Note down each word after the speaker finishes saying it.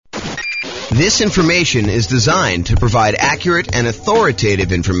This information is designed to provide accurate and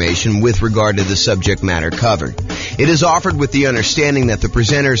authoritative information with regard to the subject matter covered. It is offered with the understanding that the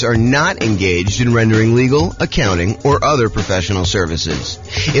presenters are not engaged in rendering legal, accounting, or other professional services.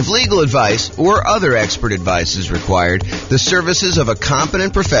 If legal advice or other expert advice is required, the services of a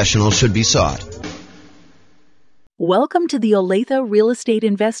competent professional should be sought. Welcome to the Olathe Real Estate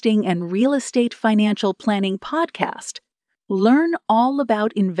Investing and Real Estate Financial Planning podcast. Learn all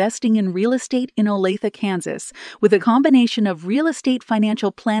about investing in real estate in Olathe, Kansas, with a combination of real estate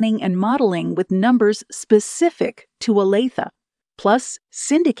financial planning and modeling with numbers specific to Olathe, plus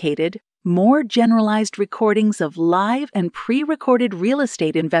syndicated, more generalized recordings of live and pre-recorded real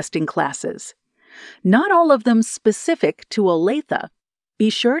estate investing classes. Not all of them specific to Olathe. Be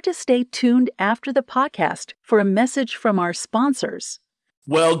sure to stay tuned after the podcast for a message from our sponsors.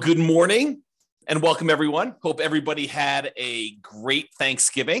 Well, good morning. And welcome, everyone. Hope everybody had a great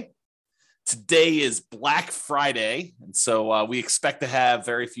Thanksgiving. Today is Black Friday, and so we expect to have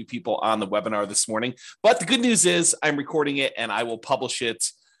very few people on the webinar this morning. But the good news is I'm recording it, and I will publish it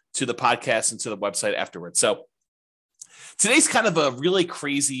to the podcast and to the website afterwards. So today's kind of a really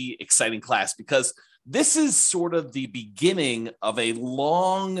crazy, exciting class because this is sort of the beginning of a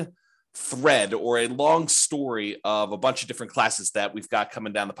long thread or a long story of a bunch of different classes that we've got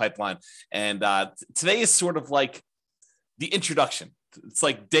coming down the pipeline. And today is sort of like the introduction. It's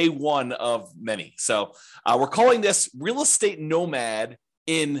like day one of many. So we're calling this Real Estate Nomad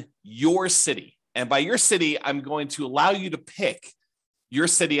in Your City. And by your city, I'm going to allow you to pick your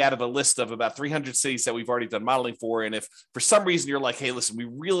city out of a list of about 300 cities that we've already done modeling for. And if for some reason you're like, hey, listen, we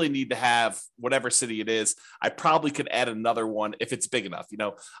really need to have whatever city it is, I probably could add another one if it's big enough. You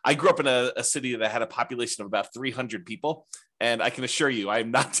know, I grew up in a city that had a population of about 300 people. And I can assure you,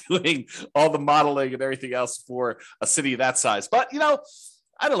 I'm not doing all the modeling and everything else for a city that size. But, you know,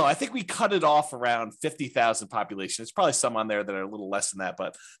 I don't know. I think we cut it off around 50,000 population. There's probably some on there that are a little less than that,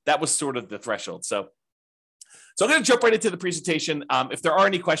 but that was sort of the threshold. So I'm going to jump right into the presentation. If there are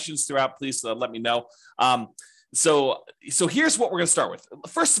any questions throughout, please let me know. So here's what we're going to start with.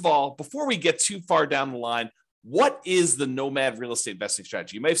 First of all, before we get too far down the line, what is the Nomad real estate investing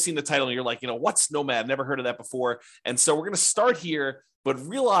strategy? You may have seen the title and you're like, you know, what's Nomad? Never heard of that before. And so we're going to start here, but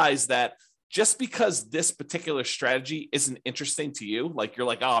realize that just because this particular strategy isn't interesting to you, like you're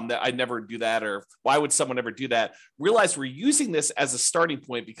like, oh, I'd never do that, or why would someone ever do that? Realize we're using this as a starting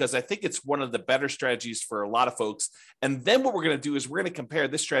point because I think it's one of the better strategies for a lot of folks. And then what we're going to do is we're going to compare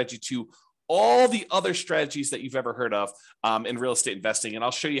this strategy to all the other strategies that you've ever heard of in real estate investing. And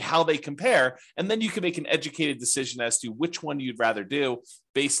I'll show you how they compare. And then you can make an educated decision as to which one you'd rather do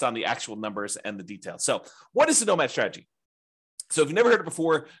based on the actual numbers and the details. So what is the Nomad strategy? So if you've never heard it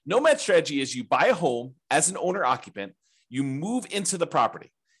before, Nomad strategy is you buy a home as an owner-occupant, you move into the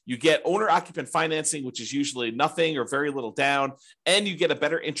property. You get owner-occupant financing, which is usually nothing or very little down, and you get a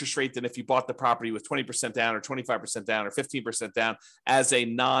better interest rate than if you bought the property with 20% down or 25% down or 15% down as a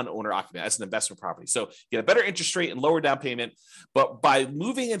non-owner-occupant, as an investment property. So you get a better interest rate and lower down payment, but by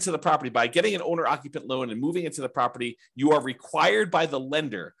moving into the property, by getting an owner-occupant loan and moving into the property, you are required by the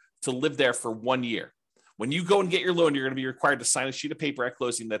lender to live there for 1 year. When you go and get your loan, you're going to be required to sign a sheet of paper at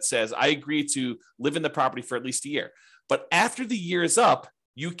closing that says, I agree to live in the property for at least a year. But after the year is up,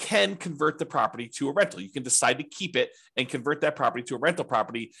 you can convert the property to a rental. You can decide to keep it and convert that property to a rental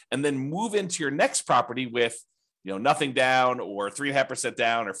property and then move into your next property with, you know, nothing down or 3.5%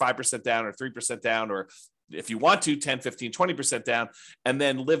 down or 5% down or 3% down, or if you want to, 10, 15, 20% down, and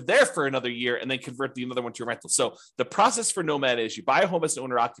then live there for another year and then convert the another one to a rental. So the process for Nomad is you buy a home as an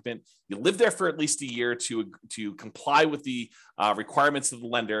owner occupant, you live there for at least a year to comply with the requirements of the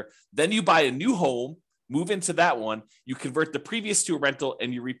lender. Then you buy a new home, move into that one, you convert the previous to a rental,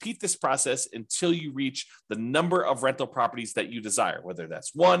 and you repeat this process until you reach the number of rental properties that you desire, whether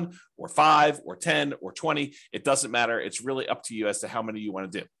that's 1 or 5 or 10 or 20, it doesn't matter. It's really up to you as to how many you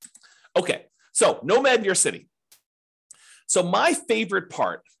want to do. Okay. So Nomad in your city. So my favorite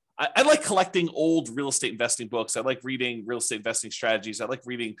part, I like collecting old real estate investing books. I like reading real estate investing strategies. I like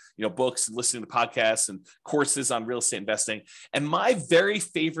reading, books and listening to podcasts and courses on real estate investing. And my very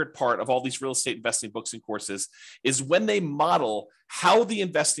favorite part of all these real estate investing books and courses is when they model how the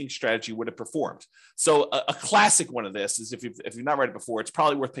investing strategy would have performed. So a classic one of this is if you've not read it before, it's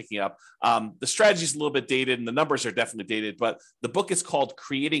probably worth picking up. The strategy is a little bit dated and the numbers are definitely dated, but the book is called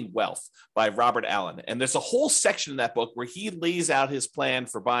Creating Wealth by Robert Allen. And there's a whole section in that book where he lays out his plan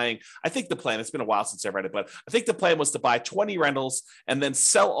for buying. I think the plan, it's been a while since I read it, but I think the plan was to buy 20 rentals and then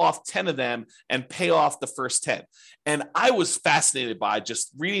sell off 10 of them and pay off the first 10. And I was fascinated by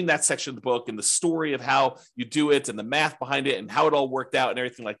just reading that section of the book and the story of how you do it and the math behind it and how it all worked out and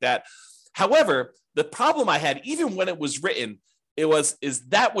everything like that. However, the problem I had, even when it was written,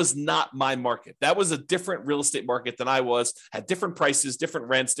 that was not my market. That was a different real estate market than I was, had different prices, different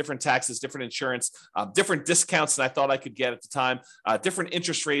rents, different taxes, different insurance, different discounts than I thought I could get at the time, different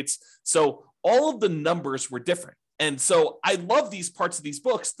interest rates. So all of the numbers were different. And so I love these parts of these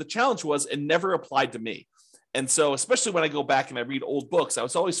books. The challenge was it never applied to me. And so, especially when I go back and I read old books, I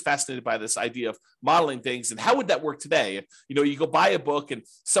was always fascinated by this idea of modeling things and how would that work today? If, you go buy a book and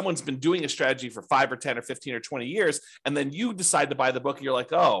someone's been doing a strategy for 5 or 10 or 15 or 20 years, and then you decide to buy the book and you're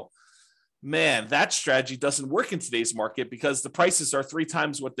like, oh, man, that strategy doesn't work in today's market because the prices are 3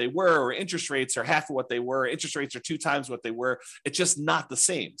 times what they were, or interest rates are half of what they were. Interest rates are 2 times what they were. It's just not the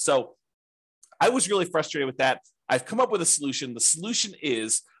same. So I was really frustrated with that. I've come up with a solution. The solution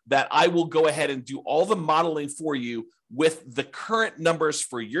is that I will go ahead and do all the modeling for you with the current numbers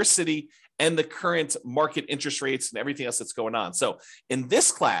for your city and the current market interest rates and everything else that's going on. So in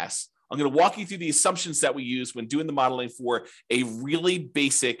this class, I'm going to walk you through the assumptions that we use when doing the modeling for a really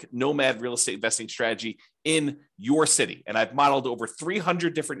basic nomad real estate investing strategy in your city. And I've modeled over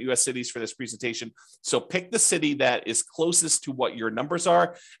 300 different US cities for this presentation. So pick the city that is closest to what your numbers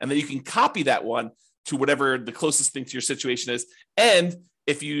are, and then you can copy that one to whatever the closest thing to your situation is. And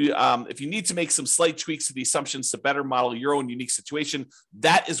if you need to make some slight tweaks to the assumptions to better model your own unique situation,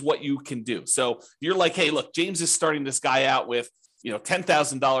 that is what you can do. So you're like, hey, look, James is starting this guy out with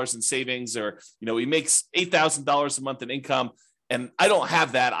 $10,000 in savings, or he makes $8,000 a month in income, and I don't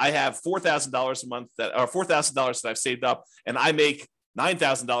have that. I have $4,000 a month $4,000 that I've saved up, and I make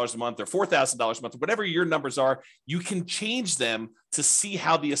 $9,000 a month or $4,000 a month, whatever your numbers are. You can change them to see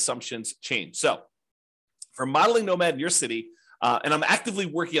how the assumptions change. So for modeling Nomad in your city, and I'm actively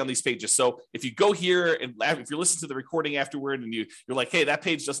working on these pages. So if you go here and if you're listening to the recording afterward and you're like, hey, that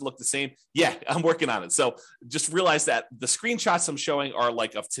page doesn't look the same. Yeah, I'm working on it. So just realize that the screenshots I'm showing are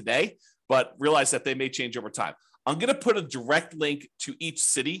like of today, but realize that they may change over time. I'm going to put a direct link to each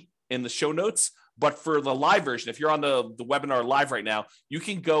city in the show notes. But for the live version, if you're on the webinar live right now, you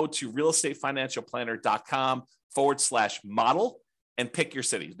can go to realestatefinancialplanner.com/model. and pick your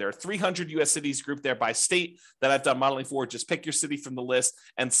city. There are 300 US cities grouped there by state that I've done modeling for. Just pick your city from the list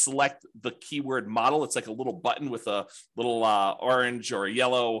and select the keyword model. It's like a little button with a little orange or a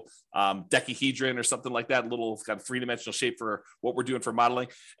yellow decahedron or something like that, little kind of 3-dimensional shape for what we're doing for modeling.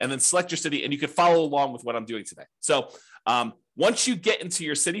 And then select your city, and you can follow along with what I'm doing today. So once you get into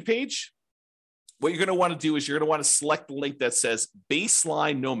your city page, what you're going to want to do is you're going to want to select the link that says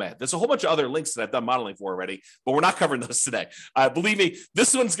Baseline Nomad. There's a whole bunch of other links that I've done modeling for already, but we're not covering those today. Believe me,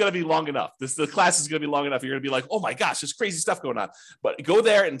 this one's going to be long enough. The class is going to be long enough. You're going to be like, oh my gosh, there's crazy stuff going on. But go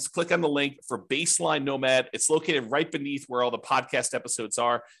there and click on the link for Baseline Nomad. It's located right beneath where all the podcast episodes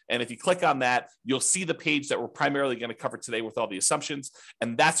are. And if you click on that, you'll see the page that we're primarily going to cover today with all the assumptions.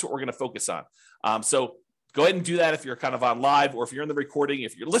 And that's what we're going to focus on. So go ahead and do that if you're kind of on live, or if you're in the recording.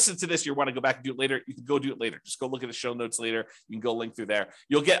 If you're listening to this, you want to go back and do it later, you can go do it later. Just go look at the show notes later. You can go link through there.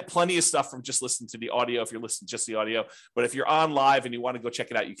 You'll get plenty of stuff from just listening to the audio if you're listening to just the audio. But if you're on live and you want to go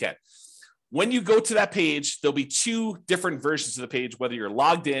check it out, you can. When you go to that page, there'll be 2 different versions of the page, whether you're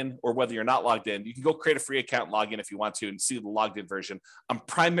logged in or whether you're not logged in. You can go create a free account and log in if you want to and see the logged in version. I'm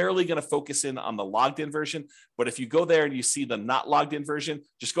primarily going to focus in on the logged in version, but if you go there and you see the not logged in version,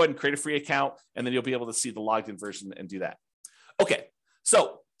 just go ahead and create a free account, and then you'll be able to see the logged in version and do that. Okay,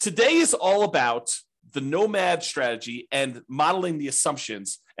 so today is all about the Nomad strategy and modeling the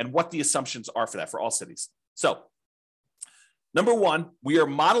assumptions and what the assumptions are for that for all cities. So number 1, we are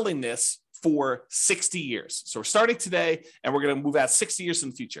modeling this for 60 years. So we're starting today, and we're going to move out 60 years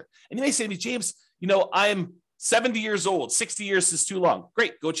in the future. And you may say to me, James, I'm 70 years old. 60 years is too long.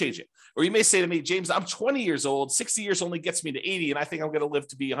 Great, go change it. Or you may say to me, James, I'm 20 years old. 60 years only gets me to 80, and I think I'm going to live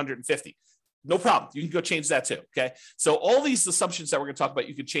to be 150. No problem. You can go change that too, okay? So all these assumptions that we're going to talk about,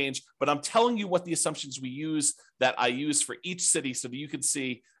 you can change, but I'm telling you what the assumptions we use that I use for each city so that you can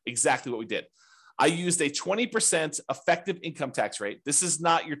see exactly what we did. I used a 20% effective income tax rate. This is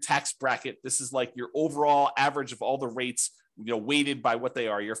not your tax bracket. This is like your overall average of all the rates, weighted by what they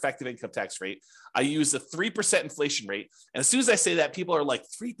are, your effective income tax rate. I used a 3% inflation rate. And as soon as I say that, people are like,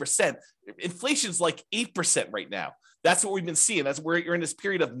 3%? Inflation's like 8% right now. That's what we've been seeing. That's where you're in this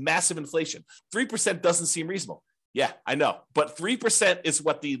period of massive inflation. 3% doesn't seem reasonable. Yeah, I know. But 3% is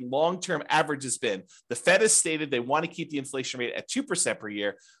what the long-term average has been. The Fed has stated they want to keep the inflation rate at 2% per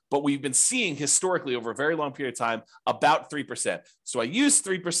year, but we've been seeing historically over a very long period of time about 3%. So I used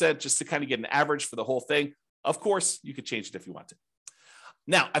 3% just to kind of get an average for the whole thing. Of course, you could change it if you want to.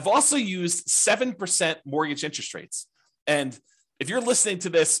 Now, I've also used 7% mortgage interest rates. And if you're listening to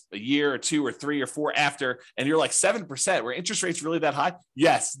this a year or 2 or 3 or 4 after, and you're like 7%, were interest rates really that high?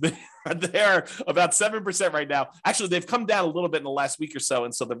 Yes, they're about 7% right now. Actually, they've come down a little bit in the last week or so.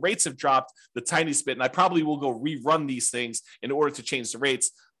 And so the rates have dropped the tiniest bit. And I probably will go rerun these things in order to change the rates.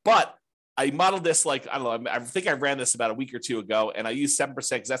 But I modeled this like, I don't know, I think I ran this about a week or 2 ago, and I used 7%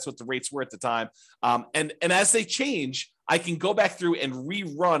 because that's what the rates were at the time. And as they change, I can go back through and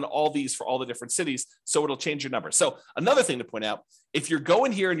rerun all these for all the different cities. So it'll change your number. So another thing to point out, if you're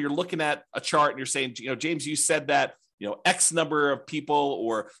going here and you're looking at a chart and you're saying, James, you said that, X number of people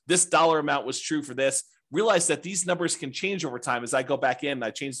or this dollar amount was true for this, realize that these numbers can change over time as I go back in and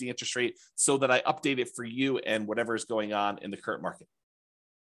I change the interest rate so that I update it for you and whatever is going on in the current market.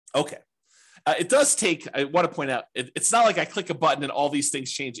 Okay. It does take, I want to point out, it's not like I click a button and all these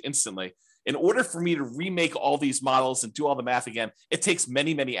things change instantly. In order for me to remake all these models and do all the math again, it takes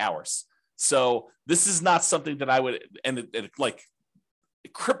many, many hours. So this is not something that I would, and it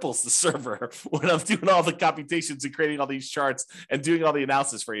cripples the server when I'm doing all the computations and creating all these charts and doing all the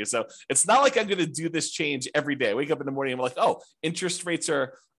analysis for you. So it's not like I'm going to do this change every day. I wake up in the morning and I'm like, oh, interest rates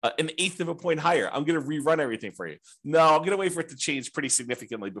are an eighth of a point higher. I'm going to rerun everything for you. No, I'm going to wait for it to change pretty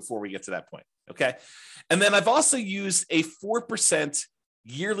significantly before we get to that point. Okay. And then I've also used a 4%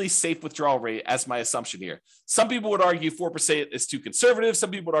 yearly safe withdrawal rate as my assumption here. Some people would argue 4% is too conservative.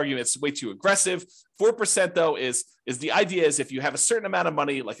 Some people would argue it's way too aggressive. 4% though is the idea is if you have a certain amount of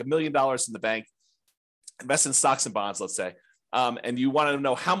money, like $1 million in the bank, invest in stocks and bonds, let's say, and you want to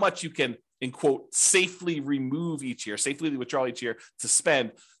know how much you can, in quote, safely remove each year, safely withdraw each year to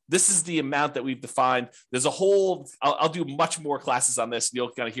spend. This is the amount that we've defined. There's a whole, I'll do much more classes on this. And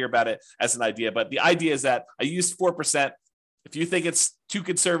you'll kind of hear about it as an idea, but the idea is that I used 4%. If you think it's too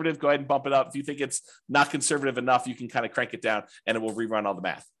conservative, go ahead and bump it up. If you think it's not conservative enough, you can kind of crank it down and it will rerun all the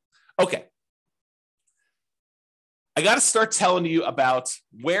math. Okay. I got to start telling you about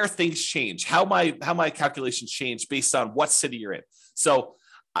where things change, how my calculations change based on what city you're in. So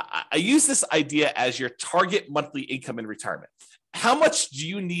I use this idea as your target monthly income in retirement. How much do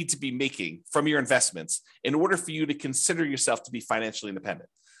you need to be making from your investments in order for you to consider yourself to be financially independent?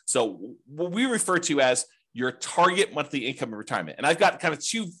 So what we refer to as your target monthly income in retirement. And I've got kind of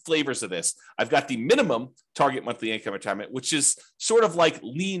two flavors of this. I've got the minimum target monthly income retirement, which is sort of like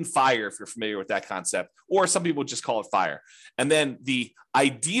lean fire, if you're familiar with that concept, or some people just call it fire. And then the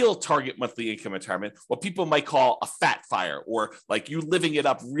ideal target monthly income retirement, what people might call a fat fire, or like you living it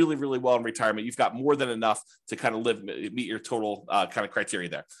up really, really well in retirement. You've got more than enough to kind of meet your total kind of criteria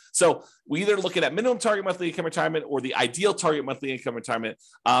there. So we either looking at minimum target monthly income retirement or the ideal target monthly income retirement.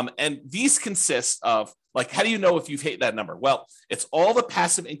 And these consist of, like, how do you know if you've hit that number? Well, it's all the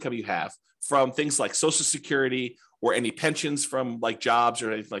passive income you have from things like Social Security or any pensions from like jobs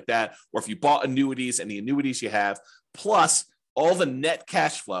or anything like that, or if you bought annuities and the annuities you have, plus all the net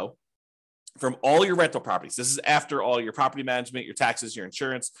cash flow from all your rental properties. This is after all your property management, your taxes, your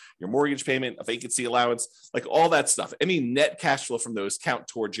insurance, your mortgage payment, a vacancy allowance, like all that stuff. Any net cash flow from those count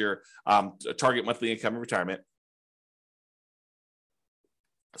towards your target monthly income in retirement.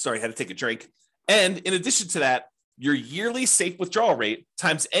 Sorry, I had to take a drink. And in addition to that, your yearly safe withdrawal rate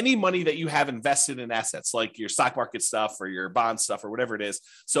times any money that you have invested in assets, like your stock market stuff or your bond stuff or whatever it is.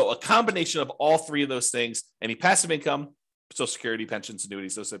 So a combination of all three of those things, any passive income, Social Security, pensions,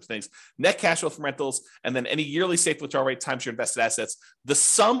 annuities, those types of things, net cash flow from rentals, and then any yearly safe withdrawal rate times your invested assets. The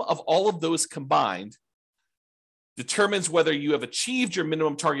sum of all of those combined determines whether you have achieved your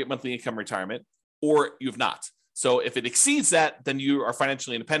minimum target monthly income retirement or you have not. So if it exceeds that, then you are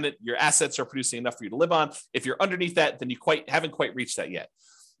financially independent. Your assets are producing enough for you to live on. If you're underneath that, then you haven't quite reached that yet.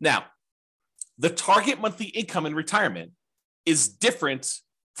 Now, the target monthly income in retirement is different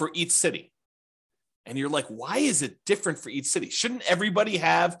for each city. And you're like, why is it different for each city? Shouldn't everybody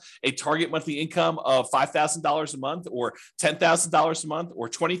have a target monthly income of $5,000 a month or $10,000 a month or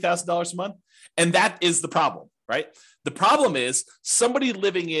 $20,000 a month? And that is the problem, right? The problem is somebody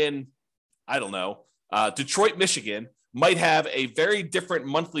living in, I don't know, Detroit, Michigan might have a very different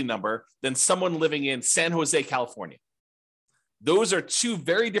monthly number than someone living in San Jose, California. Those are two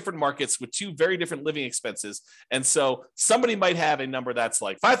very different markets with two very different living expenses. And so somebody might have a number that's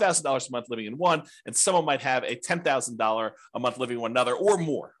like $5,000 a month living in one, and someone might have a $10,000 a month living in another or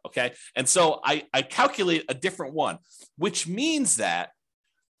more. Okay. And so I calculate a different one, which means that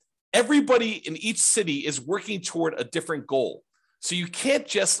everybody in each city is working toward a different goal. So you can't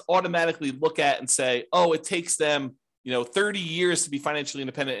just automatically look at and say, oh, it takes them 30 years to be financially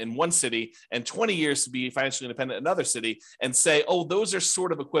independent in one city and 20 years to be financially independent in another city and say, oh, those are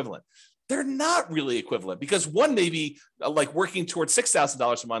sort of equivalent. they're not really equivalent, because one may be like working towards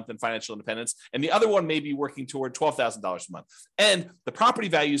 $6,000 a month in financial independence, and the other one may be working toward $12,000 a month. And the property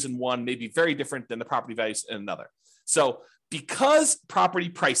values in one may be very different than the property values in another. So because property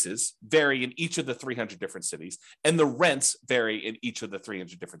prices vary in each of the 300 different cities, and the rents vary in each of the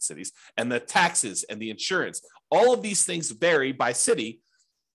 300 different cities, and the taxes and the insurance, all of these things vary by city,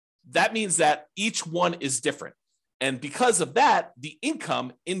 that means that each one is different. And because of that, the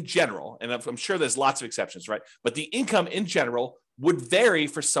income in general, and I'm sure there's lots of exceptions, right? But the income in general would vary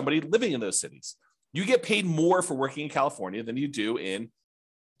for somebody living in those cities. You get paid more for working in California than you do in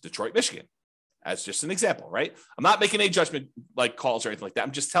Detroit, Michigan. As just an example, right? I'm not making any judgment like calls or anything like that.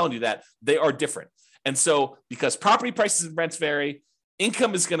 I'm just telling you that they are different. And so because property prices and rents vary,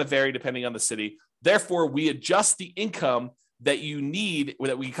 income is going to vary depending on the city. Therefore, we adjust the income that you need, or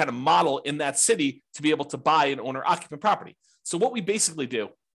that we kind of model in that city to be able to buy an owner-occupant property. So what we basically do,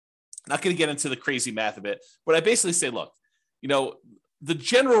 not going to get into the crazy math of it, but I basically say, look, the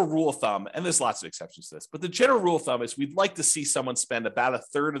general rule of thumb, and there's lots of exceptions to this, but the general rule of thumb is we'd like to see someone spend about a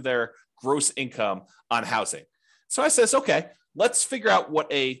third of their gross income on housing. So I says, okay, let's figure out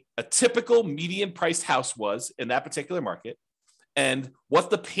what a typical median priced house was in that particular market, and what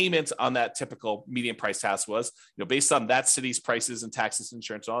the payment on that typical median priced house was, based on that city's prices and taxes,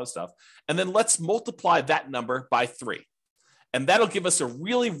 insurance, and all this stuff. And then let's multiply that number by 3. And that'll give us a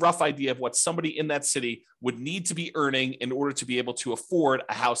really rough idea of what somebody in that city would need to be earning in order to be able to afford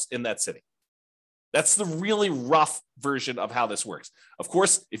a house in that city. That's the really rough version of how this works. Of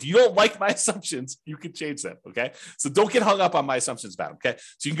course, if you don't like my assumptions, you can change them, okay? So don't get hung up on my assumptions about them, okay?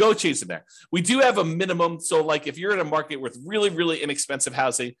 So you can go change them there. We do have a minimum. So like if you're in a market with really, really inexpensive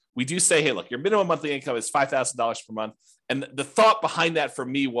housing, we do say, hey, look, your minimum monthly income is $5,000 per month. And the thought behind that for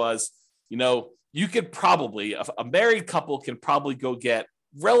me was, you could probably, a married couple can probably go get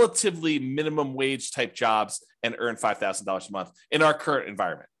relatively minimum wage type jobs and earn $5,000 a month in our current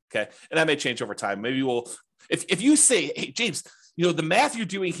environment. Okay. And that may change over time. Maybe if you say, hey, James, the math you're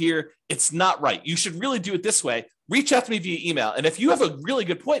doing here, it's not right. You should really do it this way. Reach out to me via email. And if you have a really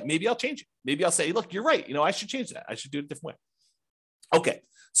good point, maybe I'll change it. Maybe I'll say, look, you're right. I should change that. I should do it a different way. Okay.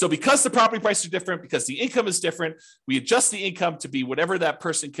 So because the property prices are different, because the income is different, we adjust the income to be whatever that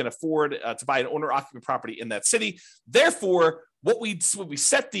person can afford to buy an owner-occupant property in that city. Therefore, what we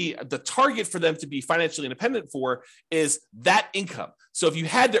set the target for them to be financially independent for is that income. So if you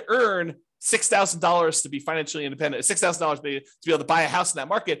had to earn $6,000 to be financially independent, $6,000 to be able to buy a house in that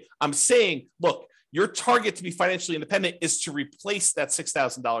market, I'm saying, look, your target to be financially independent is to replace that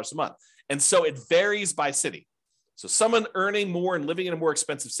 $6,000 a month. And so it varies by city. So someone earning more and living in a more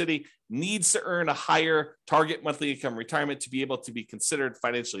expensive city needs to earn a higher target monthly income retirement to be able to be considered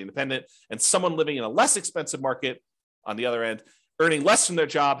financially independent. And someone living in a less expensive market, on the other end, earning less from their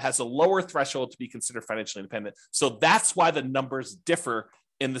job, has a lower threshold to be considered financially independent. So that's why the numbers differ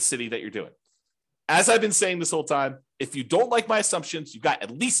in the city that you're doing. As I've been saying this whole time, if you don't like my assumptions, you've got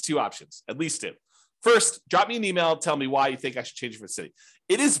at least 2 options, at least 2. First, drop me an email, tell me why you think I should change it for the city.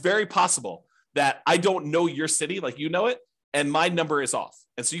 It is very possible that I don't know your city like you know it, and my number is off.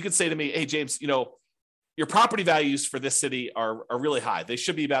 And so you could say to me, hey, James, your property values for this city are really high. They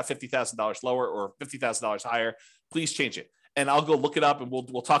should be about $50,000 lower or $50,000 higher. Please change it. And I'll go look it up and we'll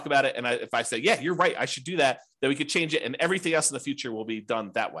talk about it. And if I say, yeah, you're right, I should do that, then we could change it. And everything else in the future will be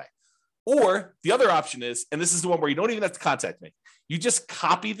done that way. Or the other option is, and this is the one where you don't even have to contact me. You just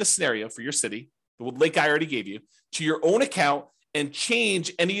copy the scenario for your city, the link I already gave you, to your own account and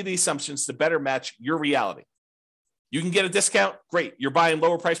change any of the assumptions to better match your reality. You can get a discount. Great. You're buying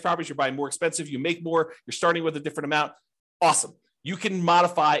lower price properties. You're buying more expensive. You make more. You're starting with a different amount. Awesome. You can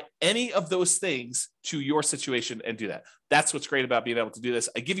modify any of those things to your situation and do that. That's what's great about being able to do this.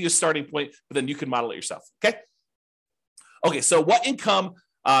 I give you a starting point, but then you can model it yourself. Okay. So what income,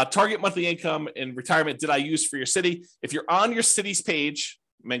 target monthly income in retirement did I use for your city? If you're on your city's page,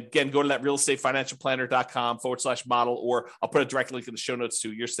 again, go to that realestatefinancialplanner.com/model, or I'll put a direct link in the show notes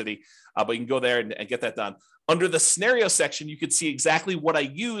to your city, but you can go there and get that done. Under the scenario section, you can see exactly what I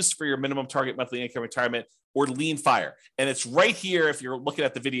used for your minimum target monthly income retirement or lean fire. And it's right here. If you're looking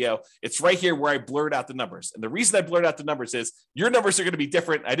at the video, it's right here where I blurred out the numbers. And the reason I blurred out the numbers is your numbers are going to be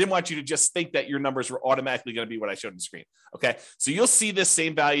different. I didn't want you to just think that your numbers were automatically going to be what I showed on the screen. Okay. So you'll see this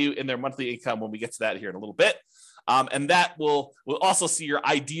same value in their monthly income when we get to that here in a little bit. And that we'll also see your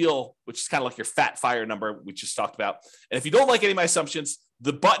ideal, which is kind of like your fat fire number we just talked about. And if you don't like any of my assumptions,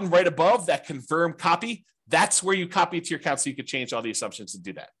 the button right above that confirm copy, that's where you copy it to your account so you can change all the assumptions and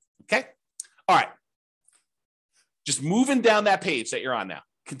do that. Okay. All right. Just moving down that page that you're on now.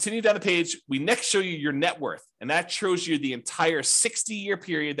 Continue down the page. We next show you your net worth, and that shows you the entire 60-year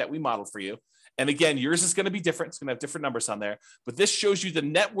period that we modeled for you. And again, yours is going to be different. It's going to have different numbers on there, but this shows you the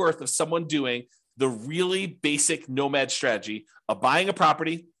net worth of someone doing the really basic Nomad strategy of buying a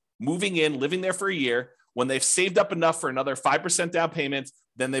property, moving in, living there for a year. When they've saved up enough for another 5% down payment,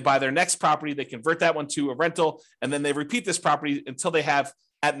 then they buy their next property, they convert that one to a rental, and then they repeat this property until they have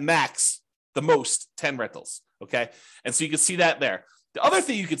at max the most 10 rentals. Okay. And so you can see that there. The other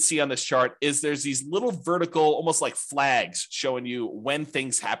thing you can see on this chart is there's these little vertical, almost like flags showing you when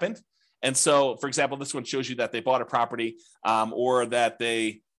things happened. And so, for example, this one shows you that they bought a property or that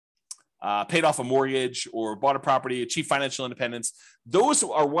they paid off a mortgage or bought a property, achieved financial independence. Those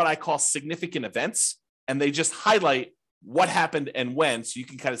are what I call significant events. And they just highlight what happened and when, so you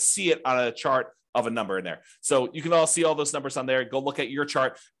can kind of see it on a chart of a number in there. So you can all see all those numbers on there. Go look at your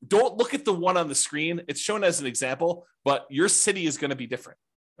chart. Don't look at the one on the screen. It's shown as an example, but your city is going to be different,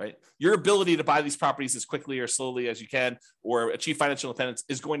 right? Your ability to buy these properties as quickly or slowly as you can or achieve financial independence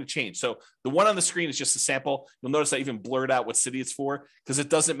is going to change. So the one on the screen is just a sample. You'll notice I even blurred out what city it's for because it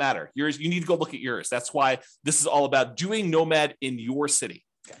doesn't matter. Yours, you need to go look at yours. That's why this is all about doing Nomad in your city.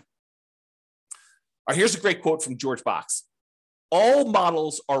 Okay. All right, here's a great quote from George Box. All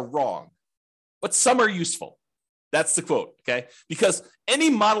models are wrong, but some are useful. That's the quote, okay? Because any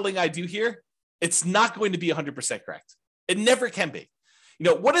modeling I do here, it's not going to be 100% correct. It never can be. You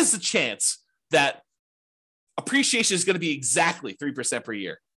know, what is the chance that appreciation is going to be exactly 3% per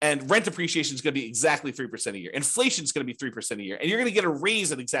year and rent appreciation is going to be exactly 3% a year? Inflation is going to be 3% a year, and you're going to get a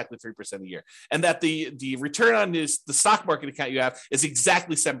raise at exactly 3% a year. And that the return on the stock market account you have is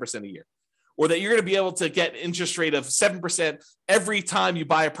exactly 7% a year. Or that you're going to be able to get interest rate of 7% every time you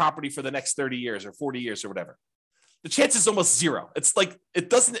buy a property for the next 30 years or 40 years or whatever. The chance is almost zero. It's like,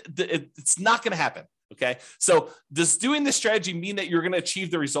 it's not going to happen. Okay. So does doing this strategy mean that you're going to achieve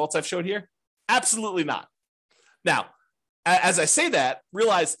the results I've showed here? Absolutely not. Now, as I say that,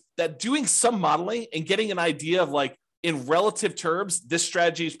 realize that doing some modeling and getting an idea of like, in relative terms, this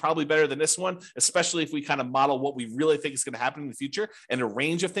strategy is probably better than this one, especially if we kind of model what we really think is going to happen in the future and a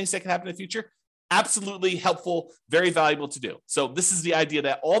range of things that can happen in the future. Absolutely helpful, very valuable to do. So this is the idea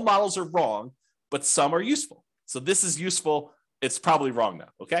that all models are wrong, but some are useful. So this is useful. It's probably wrong now.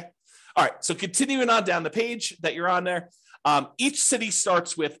 Okay. All right. So continuing on down the page that you're on there, each city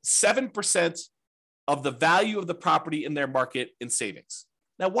starts with 7% of the value of the property in their market in savings.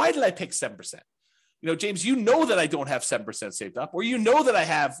 Now, why did I pick 7%? You know, James, you know that I don't have 7% saved up, or you know that I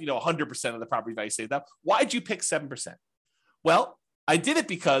have, 100% of the property value saved up. Why'd you pick 7%? Well, I did it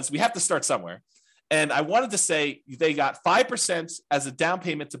because we have to start somewhere. And I wanted to say they got 5% as a down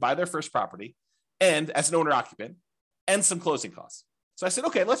payment to buy their first property and as an owner occupant and some closing costs. So I said,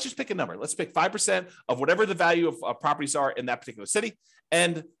 okay, let's just pick a number. Let's pick 5% of whatever the value of properties are in that particular city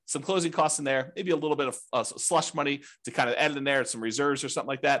and some closing costs in there, maybe a little bit of slush money to kind of add in there, some reserves or something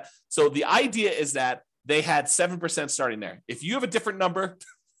like that. So the idea is that they had 7% starting there. If you have a different number,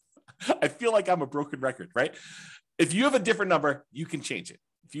 I feel like I'm a broken record, right? If you have a different number, you can change it.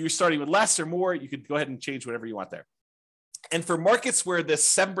 If you're starting with less or more, you could go ahead and change whatever you want there. And for markets where this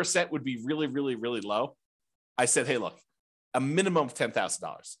 7% would be really, really, really low, I said, hey, look, a minimum of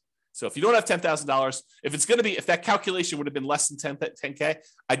 $10,000. So if you don't have $10,000, if that calculation would have been less than 10K,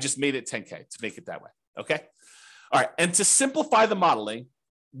 I just made it 10K to make it that way. Okay. All right. And to simplify the modeling,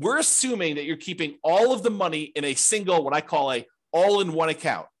 we're assuming that you're keeping all of the money in a single, what I call a all-in-one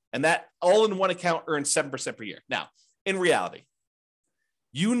account. And that all-in-one account earns 7% per year. Now, in reality,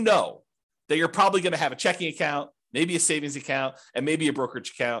 you know that you're probably going to have a checking account, maybe a savings account, and maybe a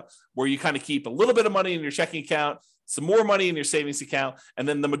brokerage account where you kind of keep a little bit of money in your checking account, some more money in your savings account, and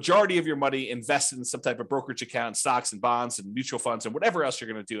then the majority of your money invested in some type of brokerage account, stocks and bonds and mutual funds and whatever else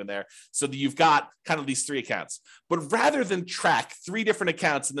you're going to do in there, so that you've got kind of these three accounts. But rather than track three different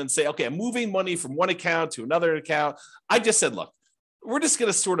accounts and then say, okay, I'm moving money from one account to another account, I just said, look, we're just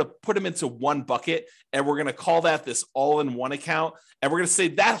going to sort of put them into one bucket, and we're going to call that this all-in-one account, and we're going to say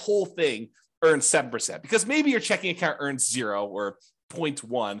that whole thing earns 7%, because maybe your checking account earns 0 or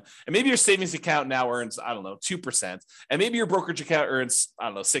 0.1, and maybe your savings account now earns, 2%, and maybe your brokerage account earns,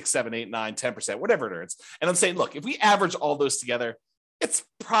 6, 7, 8, 9, 10%, whatever it earns. And I'm saying, look, if we average all those together, it's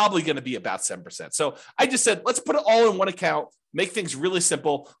probably going to be about 7%. So I just said, let's put it all in one account, make things really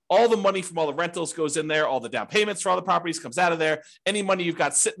simple. All the money from all the rentals goes in there. All the down payments for all the properties comes out of there. Any money you've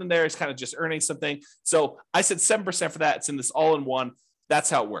got sitting in there is kind of just earning something. So I said 7% for that. It's in this all in one. That's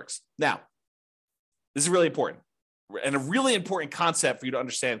how it works. Now, this is really important and a really important concept for you to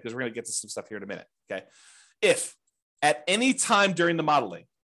understand, because we're going to get to some stuff here in a minute. Okay. If at any time during the modeling,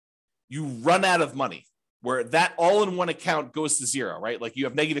 you run out of money, where that all-in-one account goes to zero, right? Like you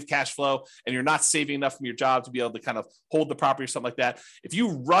have negative cash flow and you're not saving enough from your job to be able to kind of hold the property or something like that. If you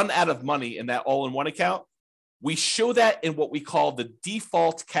run out of money in that all-in-one account, we show that in what we call the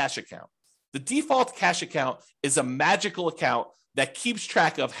default cash account. The default cash account is a magical account that keeps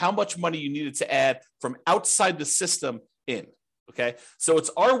track of how much money you needed to add from outside the system in, okay? So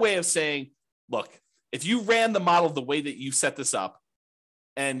it's our way of saying, look, if you ran the model the way that you set this up,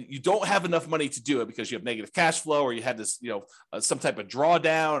 and you don't have enough money to do it because you have negative cash flow or you had this, some type of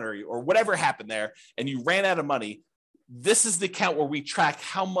drawdown or whatever happened there, and you ran out of money, this is the account where we track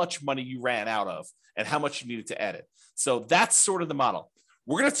how much money you ran out of and how much you needed to add it. So that's sort of the model.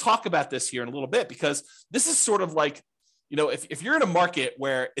 We're going to talk about this here in a little bit because this is sort of like, if you're in a market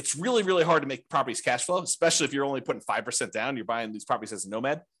where it's really, really hard to make properties cash flow, especially if you're only putting 5% down, you're buying these properties as a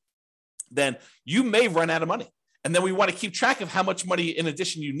Nomad, then you may run out of money. And then we want to keep track of how much money in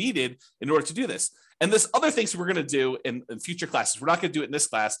addition you needed in order to do this. And there's other things we're going to do in future classes. We're not going to do it in this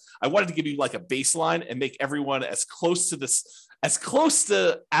class. I wanted to give you like a baseline and make everyone as close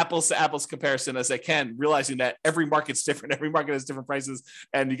to apples comparison as I can, realizing that every market's different. Every market has different prices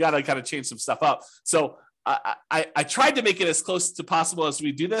and you got to kind of change some stuff up. So I tried to make it as close to possible as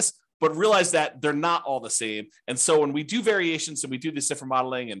we do this, but realize that they're not all the same. And so when we do variations and we do this different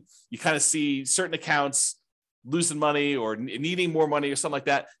modeling and you kind of see certain accounts losing money or needing more money or something like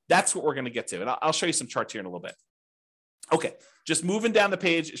that, that's what we're going to get to. And I'll show you some charts here in a little bit. Okay, just moving down the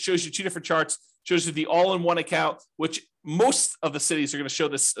page, it shows you two different charts, shows you the all-in-one account, which most of the cities are going to show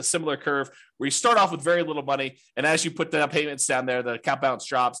this a similar curve where you start off with very little money. And as you put the payments down there, the account balance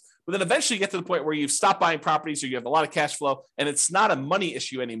drops. But then eventually you get to the point where you've stopped buying properties or you have a lot of cash flow and it's not a money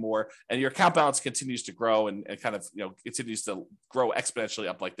issue anymore. And your account balance continues to grow and kind of, continues to grow exponentially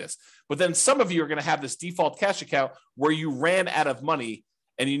up like this. But then some of you are going to have this default cash account where you ran out of money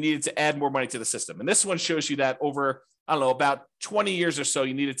and you needed to add more money to the system. And this one shows you that over, about 20 years or so,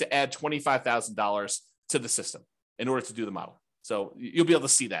 you needed to add $25,000 to the system in order to do the model. So you'll be able to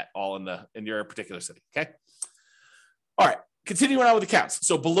see that all in your particular city, okay? All right, continuing on with accounts.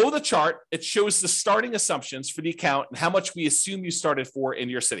 So below the chart, it shows the starting assumptions for the account and how much we assume you started for in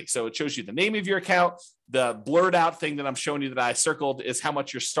your city. So it shows you the name of your account. The blurred out thing that I'm showing you that I circled is how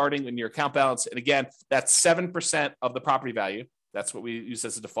much you're starting in your account balance. And again, that's 7% of the property value. That's what we use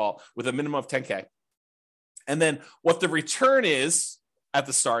as a default with a minimum of 10K. And then what the return is at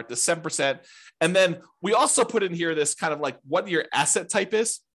the start, the 7%. And then we also put in here this kind of like what your asset type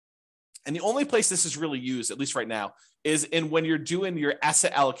is. And the only place this is really used, at least right now, is in when you're doing your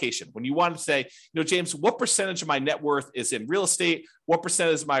asset allocation. When you want to say, James, what percentage of my net worth is in real estate? What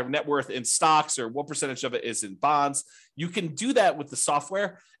percentage of my net worth in stocks? Or what percentage of it is in bonds? You can do that with the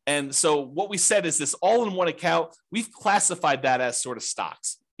software. And so what we said is this all-in-one account, we've classified that as sort of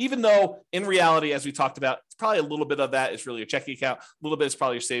stocks. Even though in reality, as we talked about, it's probably a little bit of that is really your checking account, a little bit is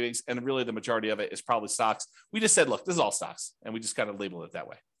probably your savings, and really the majority of it is probably stocks. We just said, look, this is all stocks, and we just kind of label it that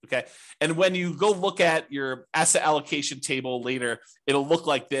way, okay? And when you go look at your asset allocation table later, it'll look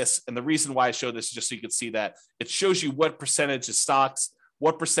like this, and the reason why I show this is just so you can see that it shows you what percentage is stocks,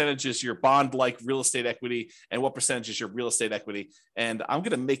 what percentage is your bond-like real estate equity, and what percentage is your real estate equity. And I'm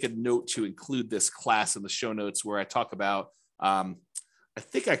going to make a note to include this class in the show notes where I talk about I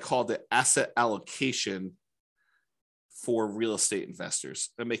think I called it asset allocation for real estate investors.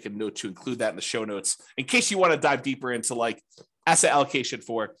 I make a note to include that in the show notes in case you want to dive deeper into like asset allocation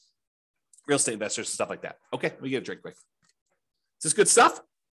for real estate investors and stuff like that. Okay, let me get a drink quick. Is this good stuff?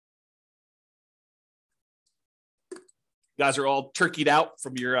 You guys are all turkeyed out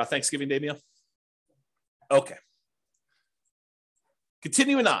from your Thanksgiving Day meal? Okay.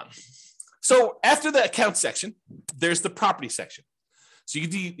 Continuing on. So after the account section, there's the property section. So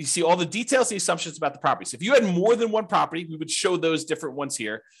you see all the details and the assumptions about the property. So if you had more than one property, we would show those different ones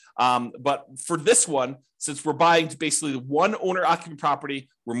here. But for this one, since we're buying basically one owner-occupant property,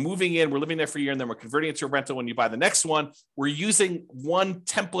 we're moving in, we're living there for a year, and then we're converting it to a rental when you buy the next one, we're using one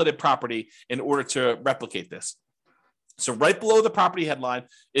templated property in order to replicate this. So right below the property headline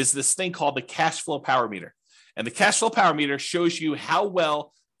is this thing called the cash flow power meter. And the cash flow power meter shows you how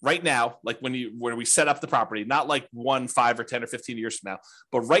well right now, like when we set up the property, not like 1, 5, or 10 or 15 years from now,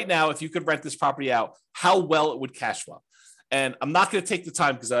 but right now, if you could rent this property out, how well it would cash flow. And I'm not going to take the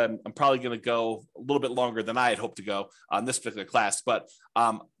time because I'm probably going to go a little bit longer than I had hoped to go on this particular class. But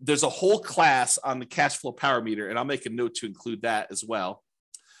there's a whole class on the cash flow power meter, and I'll make a note to include that as well.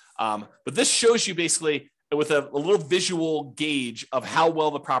 But this shows you basically with a little visual gauge of how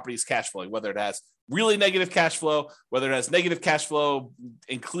well the property is cash flowing, whether it has really negative cash flow, whether it has negative cash flow,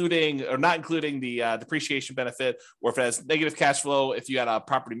 including or not including the depreciation benefit, or if it has negative cash flow if you had a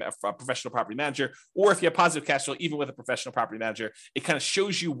professional property manager, or if you have positive cash flow even with a professional property manager. It kind of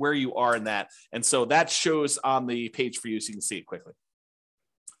shows you where you are in that. And so that shows on the page for you so you can see it quickly.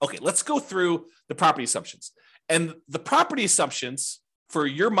 Okay, let's go through the property assumptions. And the property assumptions for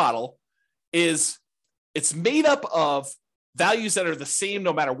your model is it's made up of values that are the same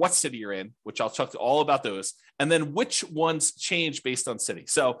no matter what city you're in, which I'll talk to all about those, and then which ones change based on city.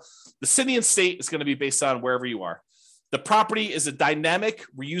 So the city and state is going to be based on wherever you are. The property is a dynamic,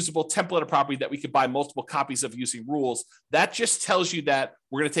 reusable template of property that we could buy multiple copies of using rules. That just tells you that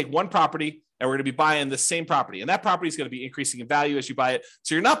we're going to take one property and we're going to be buying the same property. And that property is going to be increasing in value as you buy it.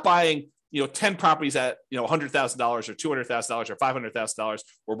 So you're not buying 10 properties at, $100,000 or $200,000 or $500,000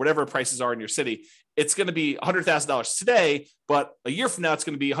 or whatever prices are in your city. It's going to be $100,000 today, but a year from now, it's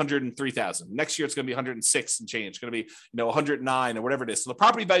going to be $103,000. Next year, it's going to be 106 and change. It's going to be, 109 or whatever it is. So the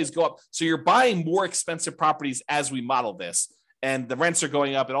property values go up. So you're buying more expensive properties as we model this, and the rents are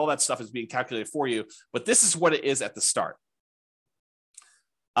going up and all that stuff is being calculated for you. But this is what it is at the start.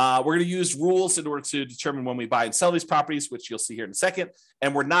 We're going to use rules in order to determine when we buy and sell these properties, which you'll see here in a second.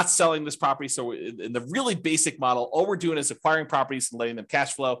 And we're not selling this property. So in the really basic model, all we're doing is acquiring properties and letting them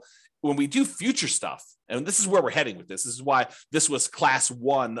cash flow. When we do future stuff, and this is where we're heading with this, this is why this was class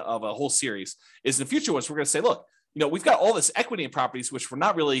one of a whole series, is in the future ones, we're going to say, look, we've got all this equity in properties, which we're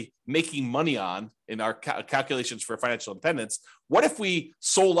not really making money on in our calculations for financial independence. What if we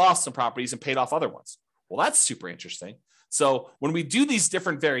sold off some properties and paid off other ones? Well, that's super interesting. So when we do these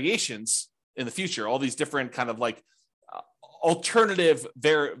different variations in the future, all these different kind of like alternative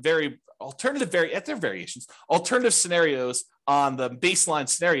scenarios on the baseline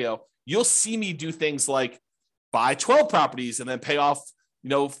scenario, you'll see me do things like buy 12 properties and then pay off,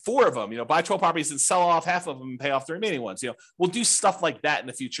 4 of them, buy 12 properties and sell off half of them and pay off the remaining ones. We'll do stuff like that in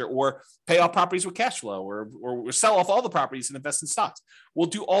the future, or pay off properties with cash flow, or sell off all the properties and invest in stocks. We'll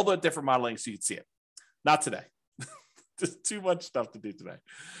do all the different modeling so you can see it. Not today. Just too much stuff to do today.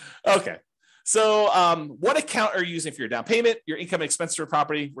 Okay. So what account are you using for your down payment, your income and expense for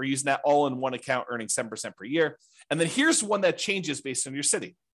property? We're using that all in one account, earning 7% per year. And then here's one that changes based on your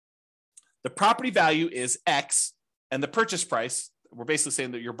city. The property value is X, and the purchase price, we're basically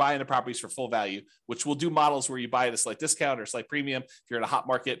saying that you're buying the properties for full value, which we'll do models where you buy at a slight discount or a slight premium if you're in a hot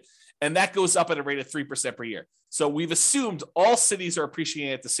market. And that goes up at a rate of 3% per year. So we've assumed all cities are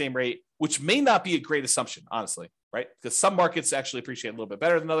appreciating at the same rate, which may not be a great assumption, honestly, right? Because some markets actually appreciate a little bit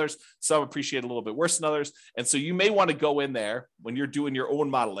better than others. Some appreciate a little bit worse than others. And so you may want to go in there when you're doing your own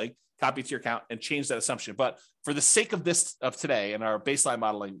modeling, copy to your account and change that assumption. But for the sake of today and our baseline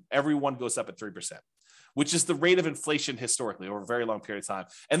modeling, everyone goes up at 3%. Which is the rate of inflation historically over a very long period of time.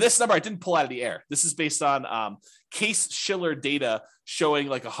 And this number I didn't pull out of the air. This is based on Case-Shiller data showing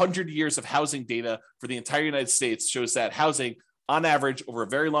like 100 years of housing data for the entire United States shows that housing on average over a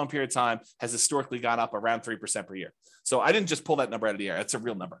very long period of time has historically gone up around 3% per year. So I didn't just pull that number out of the air. That's a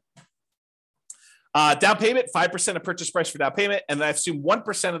real number. Down payment, 5% of purchase price for down payment. And then I assume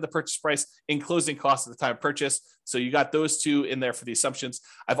 1% of the purchase price in closing costs at the time of purchase. So you got those two in there for the assumptions.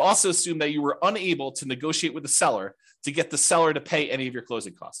 I've also assumed that you were unable to negotiate with the seller to get the seller to pay any of your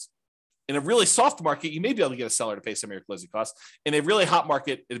closing costs. In a really soft market, you may be able to get a seller to pay some of your closing costs. In a really hot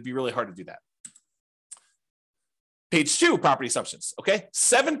market, it'd be really hard to do that. Page 2, property assumptions. Okay.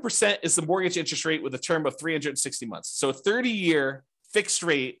 7% is the mortgage interest rate with a term of 360 months. So a 30-year fixed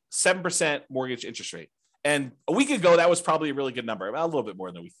rate, 7% mortgage interest rate. And a week ago, that was probably a really good number, a little bit more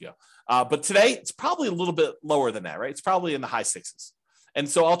than a week ago. But today, it's probably a little bit lower than that, right? It's probably in the high 6s. And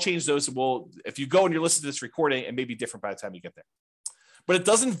so I'll change those. If you go and you're listening to this recording, it may be different by the time you get there. But it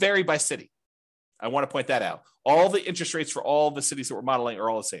doesn't vary by city. I want to point that out. All the interest rates for all the cities that we're modeling are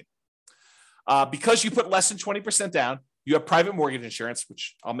all the same. Because you put less than 20% down, you have private mortgage insurance,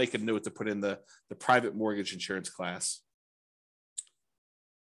 which I'll make a note to put in the private mortgage insurance class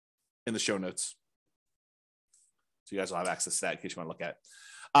in the show notes. So you guys will have access to that in case you want to look at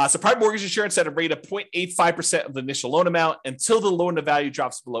it. So private mortgage insurance at a rate of 0.85% of the initial loan amount until the loan to value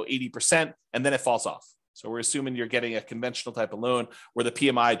drops below 80%, and then it falls off. So we're assuming you're getting a conventional type of loan where the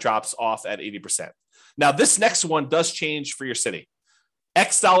PMI drops off at 80%. Now, this next one does change for your city.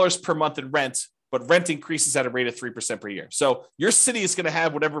 X dollars per month in rent, but rent increases at a rate of 3% per year. So your city is going to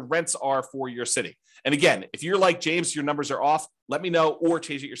have whatever rents are for your city. And again, if you're like James, your numbers are off, let me know or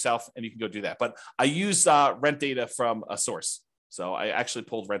change it yourself and you can go do that. But I use rent data from a source. So I actually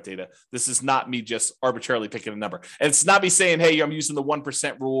pulled rent data. This is not me just arbitrarily picking a number. And it's not me saying, hey, I'm using the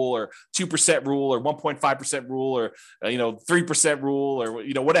 1% rule or 2% rule or 1.5% rule or 3% rule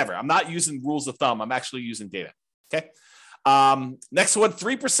or whatever. I'm not using rules of thumb. I'm actually using data. Okay. Next one,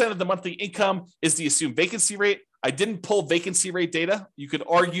 3% of the monthly income is the assumed vacancy rate. I didn't pull vacancy rate data. You could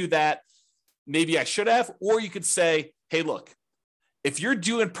argue that maybe I should have, or you could say, hey, look, if you're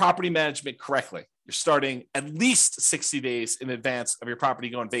doing property management correctly, you're starting at least 60 days in advance of your property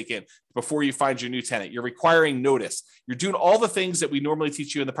going vacant before you find your new tenant. You're requiring notice. You're doing all the things that we normally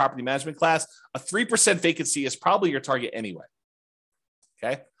teach you in the property management class. A 3% vacancy is probably your target anyway.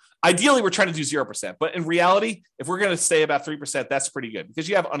 Okay. Ideally, we're trying to do 0%, but in reality, if we're going to stay about 3%, that's pretty good because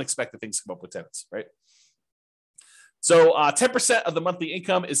you have unexpected things come up with tenants, right? So 10% of the monthly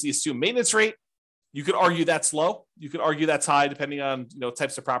income is the assumed maintenance rate. You could argue that's low. You could argue that's high, depending on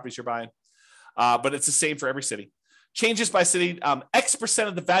types of properties you're buying. But it's the same for every city. Changes by city, X%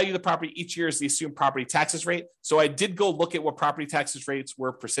 of the value of the property each year is the assumed property taxes rate. So I did go look at what property taxes rates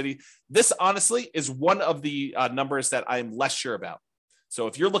were per city. This honestly is one of the numbers that I'm less sure about. So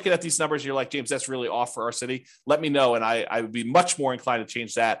if you're looking at these numbers, you're like, James, that's really off for our city. Let me know. And I would be much more inclined to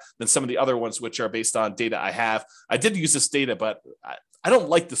change that than some of the other ones, which are based on data I have. I did use this data, but I don't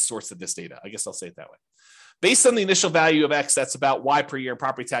like the source of this data. I guess I'll say it that way. Based on the initial value of X, that's about Y per year in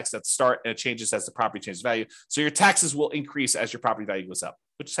property tax at the start, and it changes as the property changes value. So your taxes will increase as your property value goes up,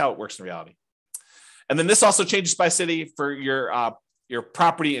 which is how it works in reality. And then this also changes by city for your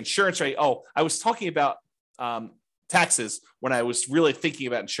property insurance rate. Oh, I was talking about taxes when I was really thinking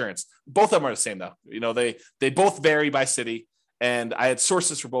about insurance. Both of them are the same though. They both vary by city, and I had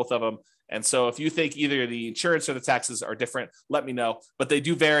sources for both of them. And so if you think either the insurance or the taxes are different, let me know. But they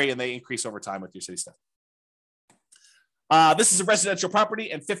do vary and they increase over time with your city stuff. This is a residential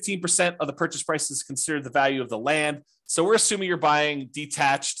property, and 15% of the purchase price is considered the value of the land. So we're assuming you're buying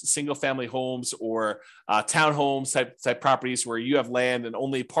detached single-family homes or townhomes type properties where you have land and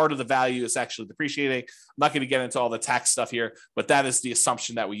only part of the value is actually depreciating. I'm not going to get into all the tax stuff here, but that is the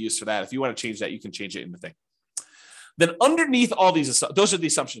assumption that we use for that. If you want to change that, you can change it in the thing. Then underneath all these, those are the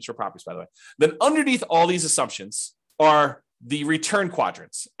assumptions for properties, by the way. Then underneath all these assumptions are the return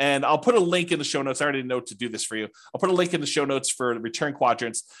quadrants. And I'll put a link in the show notes. I already know to do this for you. I'll put a link in the show notes for the return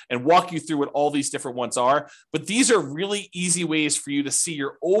quadrants and walk you through what all these different ones are. But these are really easy ways for you to see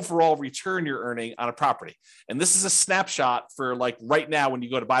your overall return you're earning on a property. And this is a snapshot for like right now when you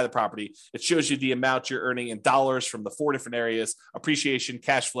go to buy the property. It shows you the amount you're earning in dollars from the 4 different areas: appreciation,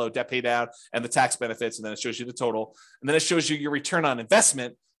 cash flow, debt pay down, and the tax benefits. And then it shows you the total. And then it shows you your return on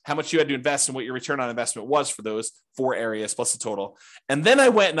investment, how much you had to invest and what your return on investment was for those 4 areas plus the total. And then I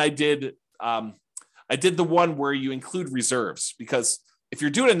went and I did the one where you include reserves, because if you're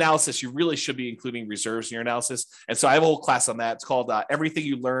doing analysis, you really should be including reserves in your analysis. And so I have a whole class on that. It's called Everything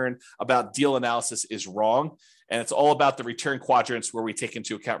You Learn About Deal Analysis is Wrong. And it's all about the return quadrants where we take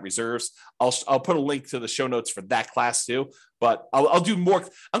into account reserves. I'll put a link to the show notes for that class too, but I'll do more.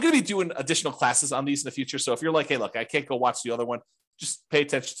 I'm going to be doing additional classes on these in the future. So if you're like, hey, look, I can't go watch the other one, just pay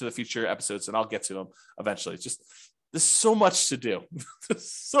attention to the future episodes and I'll get to them eventually. There's so much to do,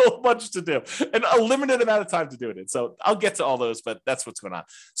 so much to do, and a limited amount of time to do it in. So I'll get to all those, but that's what's going on.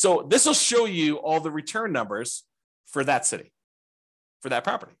 So this will show you all the return numbers for that city, for that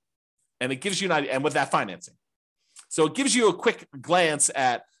property. And it gives you an idea, and with that financing. So it gives you a quick glance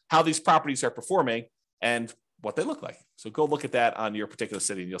at how these properties are performing and what they look like. So go look at that on your particular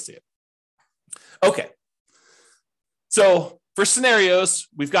city and you'll see it. Okay. So for scenarios,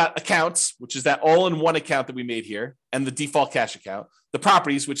 we've got accounts, which is that all-in-one account that we made here, and the default cash account. The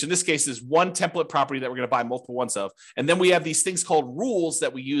properties, which in this case is one template property that we're going to buy multiple ones of. And then we have these things called rules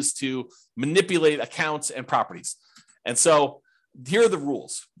that we use to manipulate accounts and properties. And so here are the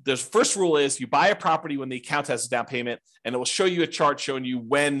rules. The first rule is you buy a property when the account has a down payment, and it will show you a chart showing you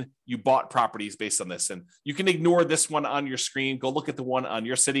when you bought properties based on this. And you can ignore this one on your screen. Go look at the one on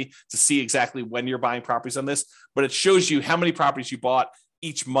your city to see exactly when you're buying properties on this. But it shows you how many properties you bought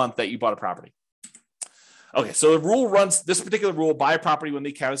each month that you bought a property. Okay, so the rule runs, this particular rule, buy a property when the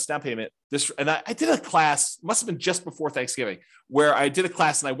account is down payment. I did a class, must have been just before Thanksgiving, where I did a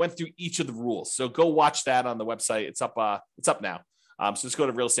class and I went through each of the rules. So go watch that on the website. It's up now. So just go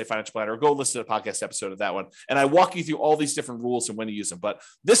to Real Estate Financial Planner or go listen to the podcast episode of that one. And I walk you through all these different rules and when to use them. But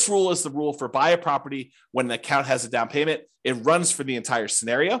this rule is the rule for buy a property when the account has a down payment. It runs for the entire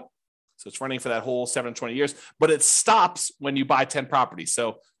scenario. So it's running for that whole 7 to 20 years, but it stops when you buy 10 properties.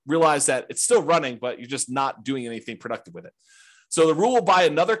 So realize that it's still running, but you're just not doing anything productive with it. So the rule will buy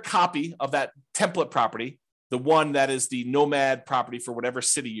another copy of that template property, the one that is the Nomad property for whatever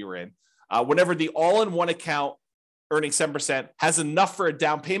city you're in, whenever the all-in-one account earning 7%, has enough for a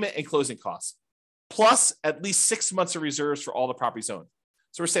down payment and closing costs, plus at least 6 months of reserves for all the properties owned.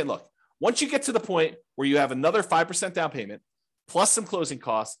 So we're saying, look, once you get to the point where you have another 5% down payment, plus some closing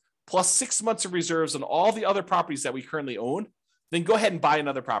costs, plus 6 months of reserves on all the other properties that we currently own, then go ahead and buy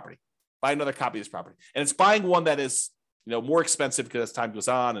another property, buy another copy of this property. And it's buying one that is, more expensive because as time goes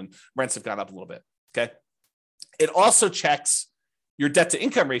on and rents have gone up a little bit. Okay. It also checks your debt to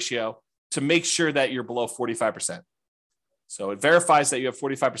income ratio to make sure that you're below 45%. So it verifies that you have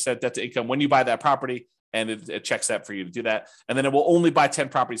 45% debt to income when you buy that property, and it checks that for you to do that. And then it will only buy 10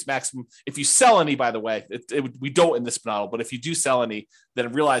 properties maximum. If you sell any, by the way, we don't in this model, but if you do sell any,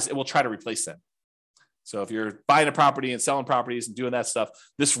 then realize it will try to replace them. So if you're buying a property and selling properties and doing that stuff,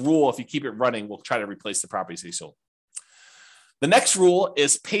 this rule, if you keep it running, will try to replace the properties that you sold. The next rule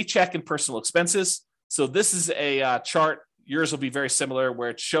is paycheck and personal expenses. So this is a chart. Yours will be very similar, where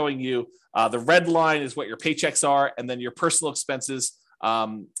it's showing you the red line is what your paychecks are, and then your personal expenses,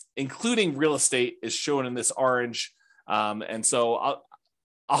 including real estate, is shown in this orange. And so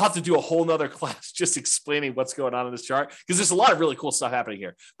I'll have to do a whole nother class just explaining what's going on in this chart, because there's a lot of really cool stuff happening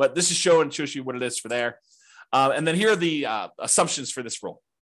here. But this is shows you what it is for there. And then here are the assumptions for this rule.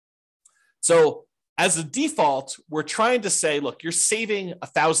 So as a default, we're trying to say, look, you're saving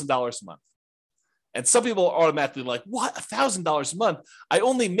 $1,000 a month. And some people are automatically like, what, $1,000 a month? I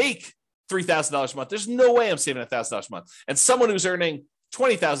only make $3,000 a month. There's no way I'm saving $1,000 a month. And someone who's earning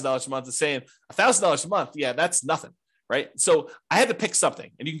 $20,000 a month is saying $1,000 a month. Yeah, that's nothing, right? So I had to pick something,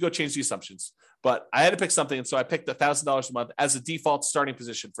 and you can go change the assumptions, but I had to pick something. And so I picked $1,000 a month as a default starting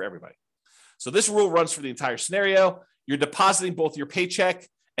position for everybody. So this rule runs for the entire scenario. You're depositing both your paycheck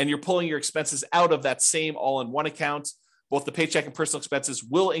and you're pulling your expenses out of that same all-in-one account. Both the paycheck and personal expenses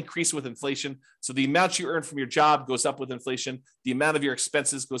will increase with inflation. So the amount you earn from your job goes up with inflation. The amount of your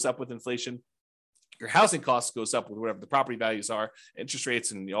expenses goes up with inflation. Your housing costs goes up with whatever the property values are, interest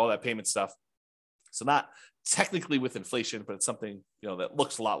rates, and all that payment stuff. So not technically with inflation, but it's something that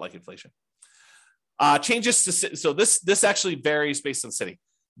looks a lot like inflation. Changes to so this actually varies based on city.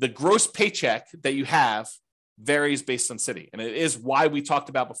 The gross paycheck that you have varies based on city. And it is why we talked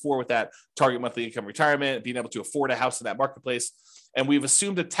about before with that target monthly income retirement, being able to afford a house in that marketplace. And we've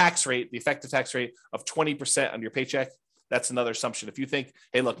assumed a tax rate, the effective tax rate of 20% on your paycheck. That's another assumption. If you think,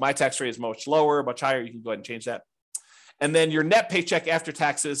 hey, look, my tax rate is much lower, much higher, you can go ahead and change that. And then your net paycheck after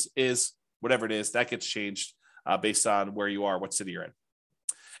taxes is whatever it is, that gets changed based on where you are, what city you're in.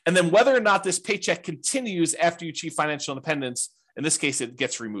 And then whether or not this paycheck continues after you achieve financial independence, in this case, it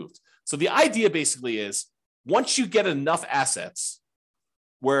gets removed. So the idea basically is, once you get enough assets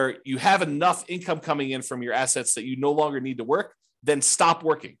where you have enough income coming in from your assets that you no longer need to work, then stop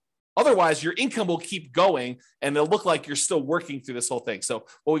working. Otherwise, your income will keep going and it'll look like you're still working through this whole thing. So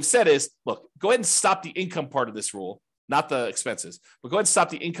what we've said is, look, go ahead and stop the income part of this rule, not the expenses, but go ahead and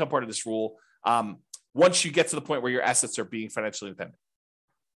stop the income part of this rule once you get to the point where your assets are being financially independent.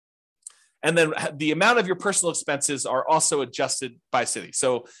 And then the amount of your personal expenses are also adjusted by city.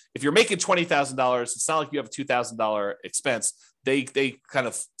 So if you're making $20,000, it's not like you have a $2,000 expense. They kind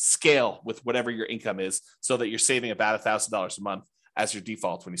of scale with whatever your income is so that you're saving about $1,000 a month as your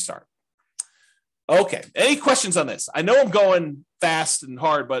default when you start. Okay, any questions on this? I know I'm going fast and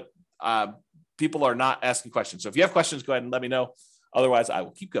hard, but people are not asking questions. So if you have questions, go ahead and let me know. Otherwise, I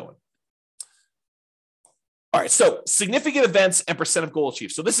will keep going. All right, so significant events and percent of goal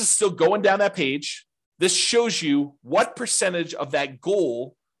achieved. So this is still going down that page. This shows you what percentage of that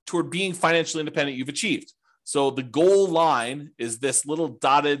goal toward being financially independent you've achieved. So the goal line is this little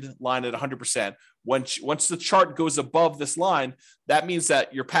dotted line at 100%. Once the chart goes above this line, that means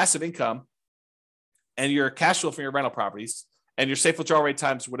that your passive income and your cash flow from your rental properties and your safe withdrawal rate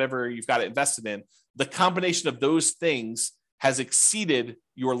times whatever you've got it invested in, the combination of those things has exceeded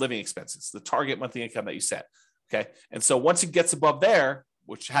your living expenses, the target monthly income that you set. Okay. And so once it gets above there,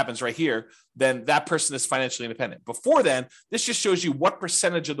 which happens right here, then that person is financially independent. Before then, this just shows you what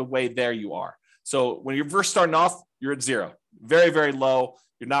percentage of the way there you are. So when you're first starting off, you're at zero, very, very low.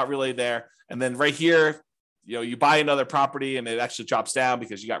 You're not really there. And then right here, you buy another property and it actually drops down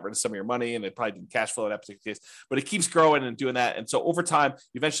because you got rid of some of your money and it probably didn't cash flow in that particular case, but it keeps growing and doing that. And so over time,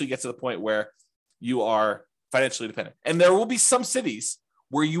 you eventually get to the point where you are financially independent. And there will be some cities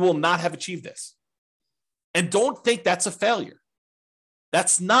where you will not have achieved this. And don't think that's a failure.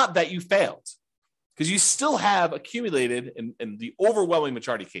 That's not that you failed, because you still have accumulated in the overwhelming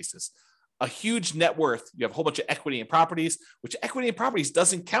majority of cases, a huge net worth. You have a whole bunch of equity in properties, which equity in properties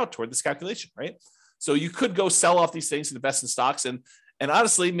doesn't count toward this calculation, right? So you could go sell off these things and invest in stocks. And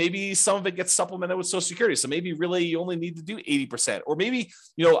honestly, maybe some of it gets supplemented with Social Security. So maybe really you only need to do 80%, or maybe,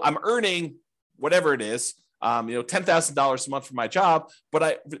 I'm earning whatever it is, $10,000 a month for my job,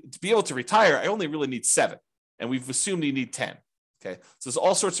 but to be able to retire, I only really need 7. And we've assumed you need 10. Okay. So there's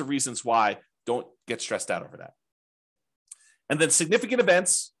all sorts of reasons why. Don't get stressed out over that. And then significant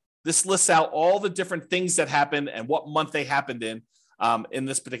events. This lists out all the different things that happened and what month they happened in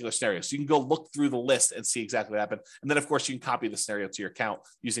this particular scenario. So you can go look through the list and see exactly what happened. And then, of course, you can copy the scenario to your account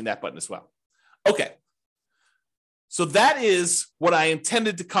using that button as well. Okay. So that is what I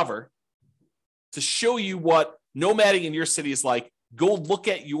intended to cover to show you what nomading in your city is like. Go look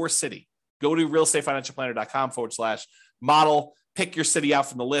at your city. Go to realestatefinancialplanner.com/model, pick your city out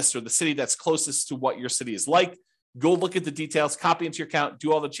from the list or the city that's closest to what your city is like. Go look at the details, copy into your account,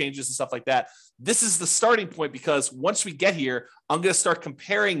 do all the changes and stuff like that. This is the starting point because once we get here, I'm going to start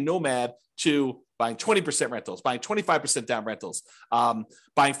comparing Nomad to buying 20% rentals, buying 25% down rentals,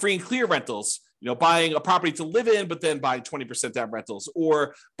 buying free and clear rentals, buying a property to live in, but then buying 20% down rentals,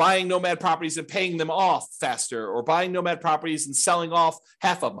 or buying Nomad properties and paying them off faster, or buying Nomad properties and selling off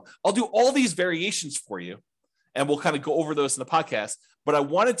half of them. I'll do all these variations for you, and we'll kind of go over those in the podcast. But I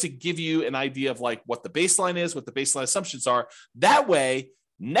wanted to give you an idea of like what the baseline is, what the baseline assumptions are. That way,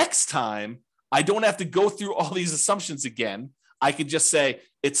 next time, I don't have to go through all these assumptions again. I could just say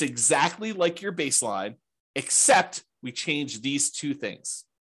it's exactly like your baseline, except we change these 2 things.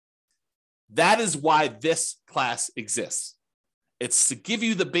 That is why this class exists. It's to give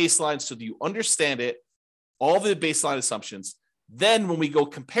you the baseline so that you understand it, all the baseline assumptions. Then when we go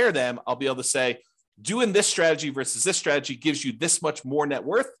compare them, I'll be able to say, doing this strategy versus this strategy gives you this much more net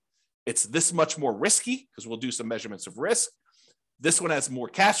worth. It's this much more risky because we'll do some measurements of risk. This one has more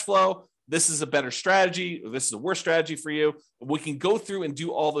cash flow. This is a better strategy. Or this is a worse strategy for you. We can go through and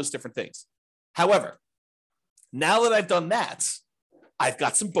do all those different things. However, now that I've done that, I've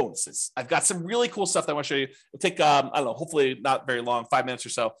got some bonuses. I've got some really cool stuff that I want to show you. It'll take, hopefully not very long, 5 minutes or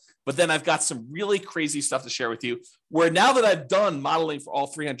so. But then I've got some really crazy stuff to share with you where now that I've done modeling for all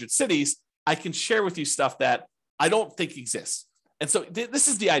 300 cities, I can share with you stuff that I don't think exists. And so this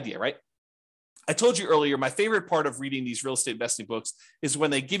is the idea, right? I told you earlier, my favorite part of reading these real estate investing books is when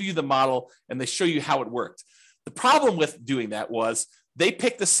they give you the model and they show you how it worked. The problem with doing that was they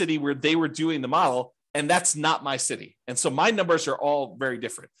picked a city where they were doing the model, and that's not my city. And so my numbers are all very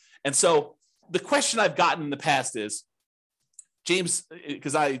different. And so the question I've gotten in the past is, James,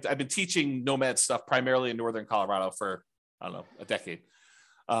 because I've been teaching Nomad stuff primarily in Northern Colorado for, a decade.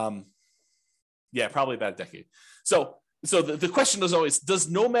 Yeah, probably about a decade. So the question is always, does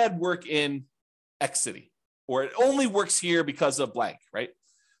Nomad work in X city? Or it only works here because of blank, right?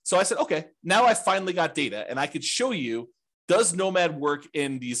 So I said, okay, now I finally got data and I could show you, does Nomad work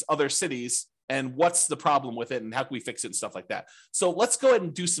in these other cities and what's the problem with it and how can we fix it and stuff like that. So let's go ahead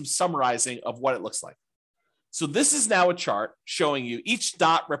and do some summarizing of what it looks like. So this is now a chart showing you each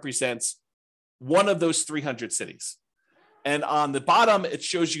dot represents one of those 300 cities. And on the bottom, it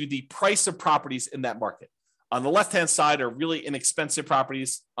shows you the price of properties in that market. On the left-hand side are really inexpensive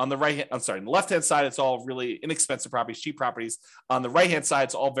properties. On the left-hand side, it's all really inexpensive properties, cheap properties. On the right-hand side,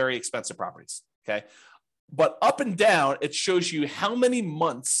 it's all very expensive properties, okay? But up and down, it shows you how many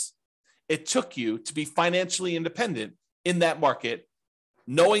months it took you to be financially independent in that market,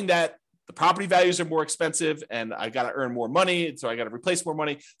 knowing that the property values are more expensive and I got to earn more money, so I got to replace more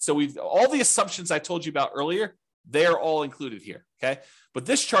money. So all the assumptions I told you about earlier, they're all included here, okay? But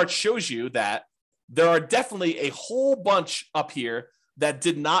this chart shows you that there are definitely a whole bunch up here that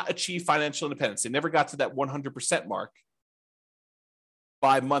did not achieve financial independence. They never got to that 100% mark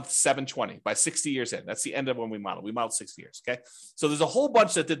by month 720, by 60 years in. That's the end of when we modeled. We modeled 60 years, okay? So there's a whole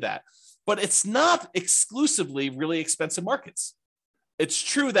bunch that did that. But it's not exclusively really expensive markets. It's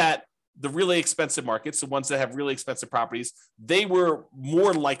true that the really expensive markets, the ones that have really expensive properties, they were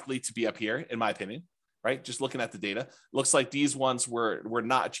more likely to be up here, in my opinion. Right? Just looking at the data, looks like these ones were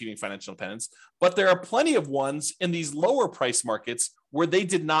not achieving financial independence, but there are plenty of ones in these lower price markets where they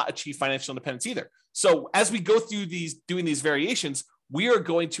did not achieve financial independence either. So as we go through doing these variations, we are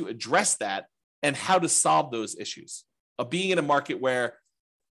going to address that and how to solve those issues of being in a market where,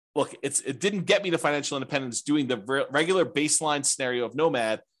 look, it didn't get me to financial independence doing the regular baseline scenario of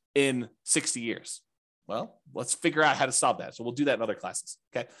Nomad in 60 years. Well, let's figure out how to solve that. So we'll do that in other classes,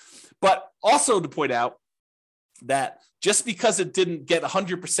 okay? But also to point out that just because it didn't get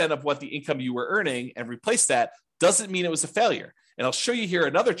 100% of what the income you were earning and replace that doesn't mean it was a failure. And I'll show you here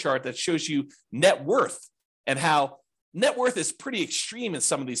another chart that shows you net worth and how net worth is pretty extreme in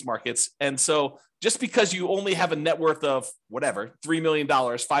some of these markets. And so just because you only have a net worth of whatever, $3 million,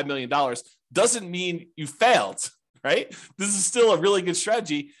 $5 million, doesn't mean you failed, right? This is still a really good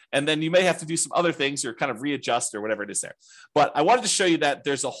strategy. And then you may have to do some other things or kind of readjust or whatever it is there. But I wanted to show you that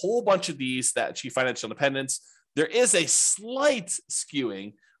there's a whole bunch of these that achieve financial independence. There is a slight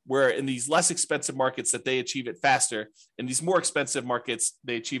skewing where in these less expensive markets that they achieve it faster. In these more expensive markets,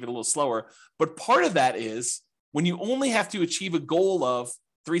 they achieve it a little slower. But part of that is when you only have to achieve a goal of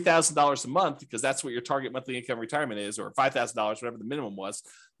 $3,000 a month, because that's what your target monthly income retirement is, or $5,000, whatever the minimum was,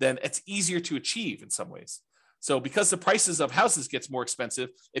 then it's easier to achieve in some ways. So because the prices of houses gets more expensive,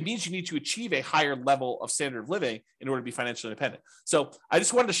 it means you need to achieve a higher level of standard of living in order to be financially independent. So I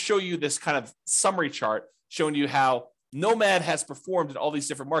just wanted to show you this kind of summary chart showing you how Nomad has performed in all these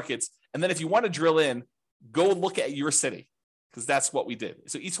different markets. And then if you want to drill in, go look at your city, because that's what we did.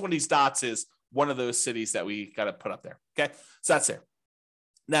 So each one of these dots is one of those cities that we got to put up there. Okay, so that's there.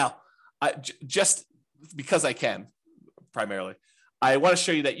 Now, just because I can, primarily, I want to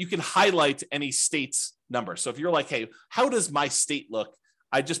show you that you can highlight any state's number. So if you're like, hey, how does my state look?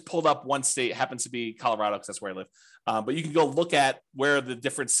 I just pulled up one state, happens to be Colorado, because that's where I live. But you can go look at where the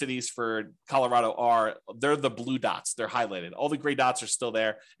different cities for Colorado are. They're the blue dots. They're highlighted. All the gray dots are still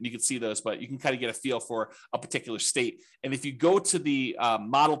there, and you can see those, but you can kind of get a feel for a particular state. And if you go to the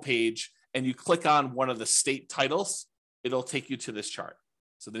model page and you click on one of the state titles, it'll take you to this chart.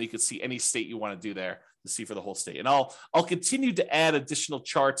 So then you can see any state you want to do there to see for the whole state. And I'll continue to add additional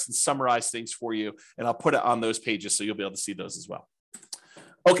charts and summarize things for you, and I'll put it on those pages so you'll be able to see those as well.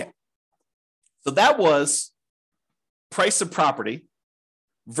 Okay, so that was price of property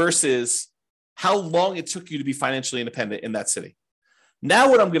versus how long it took you to be financially independent in that city.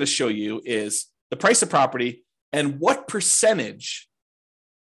 Now what I'm going to show you is the price of property and what percentage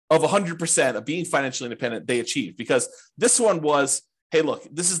of 100% of being financially independent they achieved. Because this one was, hey, look,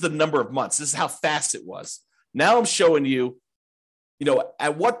 this is the number of months. This is how fast it was. Now I'm showing you,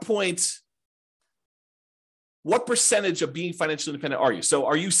 at what point, what percentage of being financially independent are you? So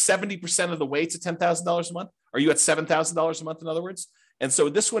are you 70% of the way to $10,000 a month? Are you at $7,000 a month, in other words? And so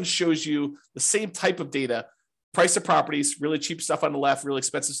this one shows you the same type of data, price of properties, really cheap stuff on the left, really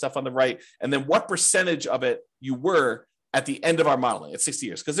expensive stuff on the right, and then what percentage of it you were at the end of our modeling at 60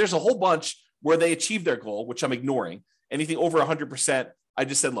 years. Because there's a whole bunch where they achieved their goal, which I'm ignoring. Anything over 100%, I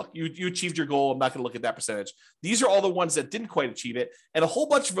just said, look, you achieved your goal. I'm not going to look at that percentage. These are all the ones that didn't quite achieve it. And a whole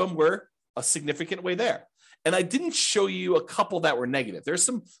bunch of them were a significant way there. And I didn't show you a couple that were negative. There's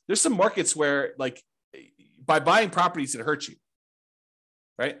some markets where, like, by buying properties, it hurts you,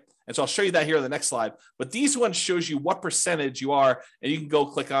 right? And so I'll show you that here on the next slide. But these ones shows you what percentage you are, and you can go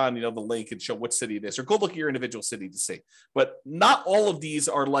click on, the link and show what city it is, or go look at your individual city to see. But not all of these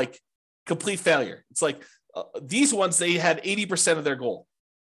are like complete failure. It's like these ones, they had 80% of their goal.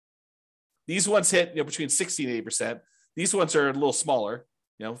 These ones hit between 60 and 80%. These ones are a little smaller,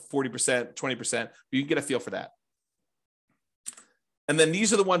 40%, 20%, but you can get a feel for that. And then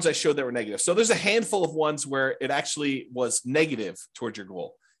these are the ones I showed that were negative. So there's a handful of ones where it actually was negative towards your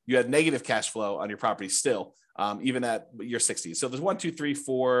goal. You had negative cash flow on your property still, even at your 60s. So there's 1, 2, 3,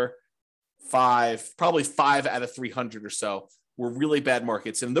 4, 5, probably 5 out of 300 or so were really bad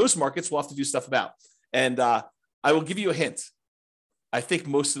markets. And those markets we'll have to do stuff about. And I will give you a hint. I think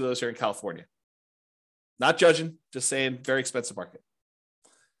most of those are in California. Not judging, just saying very expensive market.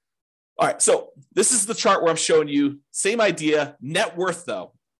 All right, so this is the chart where I'm showing you, same idea, net worth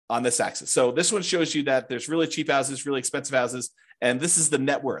though, on this axis. So this one shows you that there's really cheap houses, really expensive houses, and this is the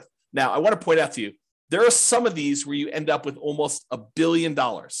net worth. Now, I want to point out to you, there are some of these where you end up with almost $1 billion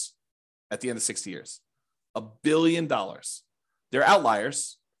at the end of 60 years. $1 billion. They're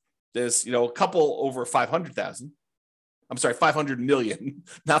outliers. There's, a couple over 500,000. I'm sorry, 500 million,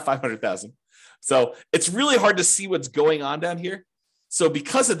 not 500,000. So it's really hard to see what's going on down here. So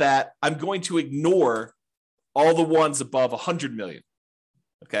because of that, I'm going to ignore all the ones above 100 million.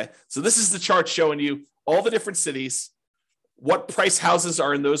 Okay. So this is the chart showing you all the different cities, what price houses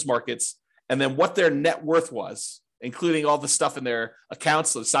are in those markets, and then what their net worth was, including all the stuff in their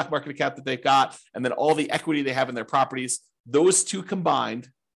accounts, so the stock market account that they've got, and then all the equity they have in their properties. Those two combined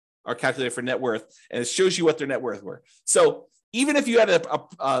are calculated for net worth, and it shows you what their net worth were. So even if you had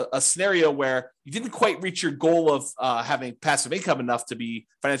a scenario where you didn't quite reach your goal of having passive income enough to be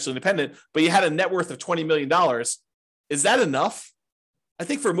financially independent, but you had a net worth of $20 million, is that enough? I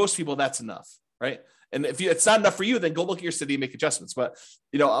think for most people, that's enough, right? And if it's not enough for you, then go look at your city and make adjustments. But,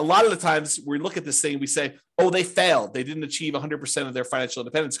 a lot of the times we look at this thing, we say, oh, they failed. They didn't achieve 100% of their financial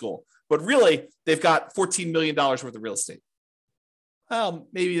independence goal. But really, they've got $14 million worth of real estate. Well,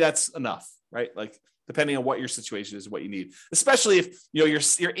 maybe that's enough, right? Like, depending on what your situation is, what you need, especially if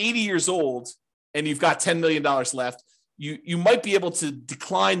you're 80 years old and you've got $10 million left. you might be able to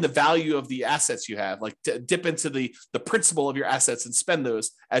decline the value of the assets you have, like to dip into the principal of your assets and spend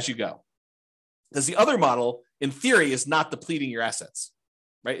those as you go. Because the other model, in theory, is not depleting your assets,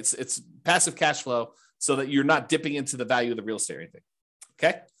 right? It's passive cash flow so that you're not dipping into the value of the real estate or anything.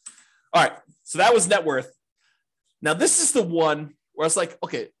 Okay. All right. So that was net worth. Now, this is the one where I was like,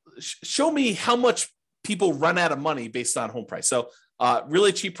 okay, show me how much people run out of money based on home price. So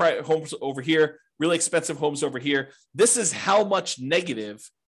really cheap homes over here, really expensive homes over here. This is how much negative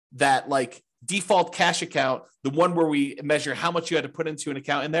that like default cash account, the one where we measure how much you had to put into an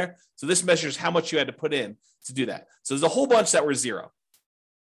account in there. So this measures how much you had to put in to do that. So there's a whole bunch that were zero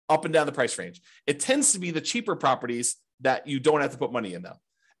up and down the price range. It tends to be the cheaper properties that you don't have to put money in though.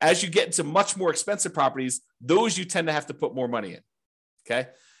 As you get into much more expensive properties, those you tend to have to put more money in. Okay.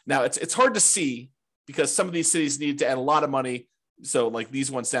 Now it's hard to see because some of these cities need to add a lot of money. So like these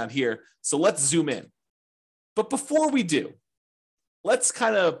ones down here. So let's zoom in. But before we do, let's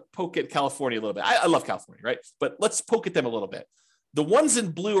kind of poke at California a little bit. I love California, right? But let's poke at them a little bit. The ones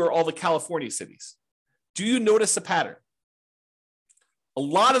in blue are all the California cities. Do you notice a pattern? A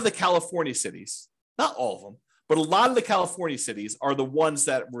lot of the California cities, not all of them, but a lot of the California cities are the ones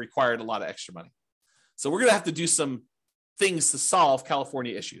that required a lot of extra money. So we're going to have to do some things to solve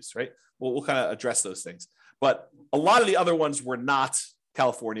California issues, right? We'll kind of address those things. But a lot of the other ones were not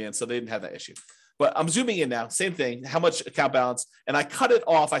California, and so they didn't have that issue. But I'm zooming in now, same thing, how much account balance, and I cut it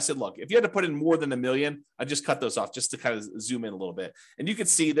off. I said, look, if you had to put in more than $1 million, I just cut those off just to kind of zoom in a little bit. And you can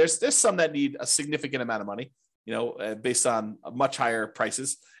see there's some that need a significant amount of money, based on much higher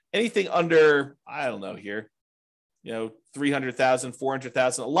prices. Anything under, I don't know here, 300,000,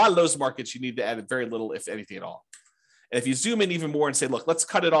 400,000, a lot of those markets you need to add very little, if anything at all. And if you zoom in even more and say, look, let's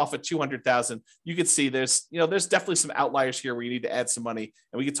cut it off at 200,000, you can see there's definitely some outliers here where you need to add some money.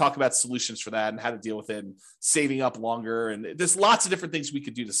 And we could talk about solutions for that and how to deal with it and saving up longer. And there's lots of different things we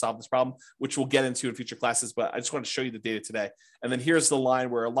could do to solve this problem, which we'll get into in future classes. But I just want to show you the data today. And then here's the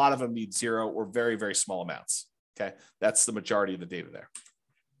line where a lot of them need zero or very, very small amounts. Okay. That's the majority of the data there.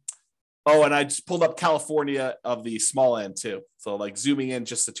 Oh, and I just pulled up California of the small end too. So like zooming in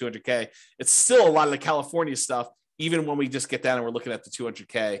just to 200K, it's still a lot of the California stuff, even when we just get down and we're looking at the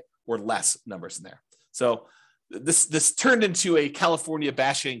 200K or less numbers in there. So this turned into a California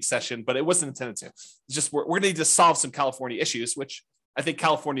bashing session, but it wasn't intended to. It's just we're going to need to solve some California issues, which I think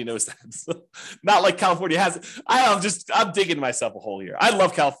California knows that. Not like California has it. I'm digging myself a hole here. I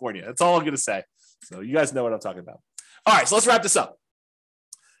love California. That's all I'm going to say. So you guys know what I'm talking about. All right, so let's wrap this up.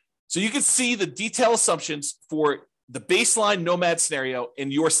 So you can see the detailed assumptions for the baseline Nomad scenario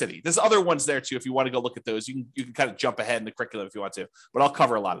in your city. There's other ones there too. If you want to go look at those, you can kind of jump ahead in the curriculum if you want to, but I'll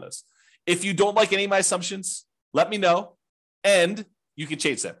cover a lot of those. If you don't like any of my assumptions, let me know and you can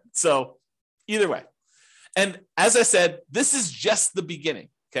change them. So either way. And as I said, this is just the beginning.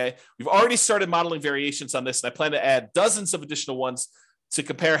 Okay. We've already started modeling variations on this, and I plan to add dozens of additional ones to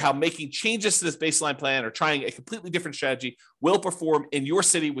compare how making changes to this baseline plan or trying a completely different strategy will perform in your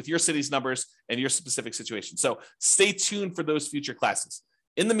city with your city's numbers and your specific situation. So stay tuned for those future classes.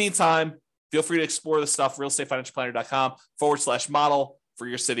 In the meantime, feel free to explore the stuff, realestateFinancialPlanner.com/model for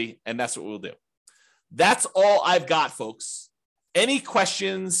your city. And that's what we'll do. That's all I've got, folks. Any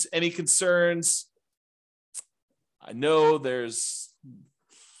questions, any concerns? I know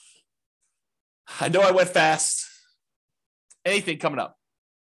I went fast. Anything coming up?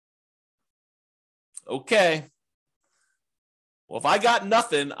 Okay. Well, if I got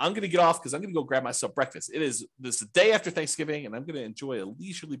nothing, I'm going to get off because I'm going to go grab myself breakfast. This is the day after Thanksgiving, and I'm going to enjoy a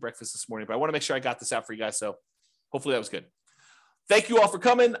leisurely breakfast this morning. But I want to make sure I got this out for you guys. So hopefully that was good. Thank you all for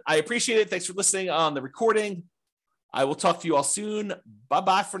coming. I appreciate it. Thanks for listening on the recording. I will talk to you all soon.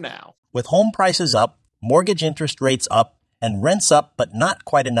 Bye-bye for now. With home prices up, mortgage interest rates up, and rents up but not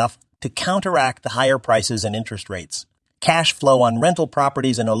quite enough to counteract the higher prices and interest rates, cash flow on rental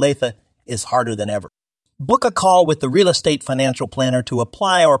properties in Olathe is harder than ever. Book a call with the Real Estate Financial Planner to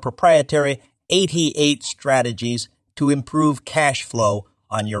apply our proprietary 88 strategies to improve cash flow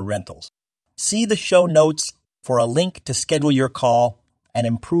on your rentals. See the show notes for a link to schedule your call and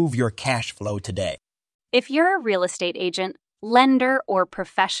improve your cash flow today. If you're a real estate agent, lender, or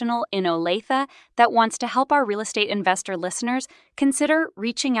professional in Olathe that wants to help our real estate investor listeners, consider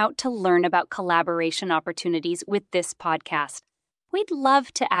reaching out to learn about collaboration opportunities with this podcast. We'd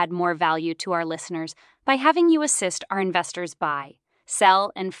love to add more value to our listeners by having you assist our investors buy,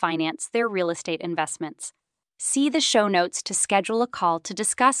 sell, and finance their real estate investments. See the show notes to schedule a call to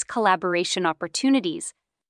discuss collaboration opportunities.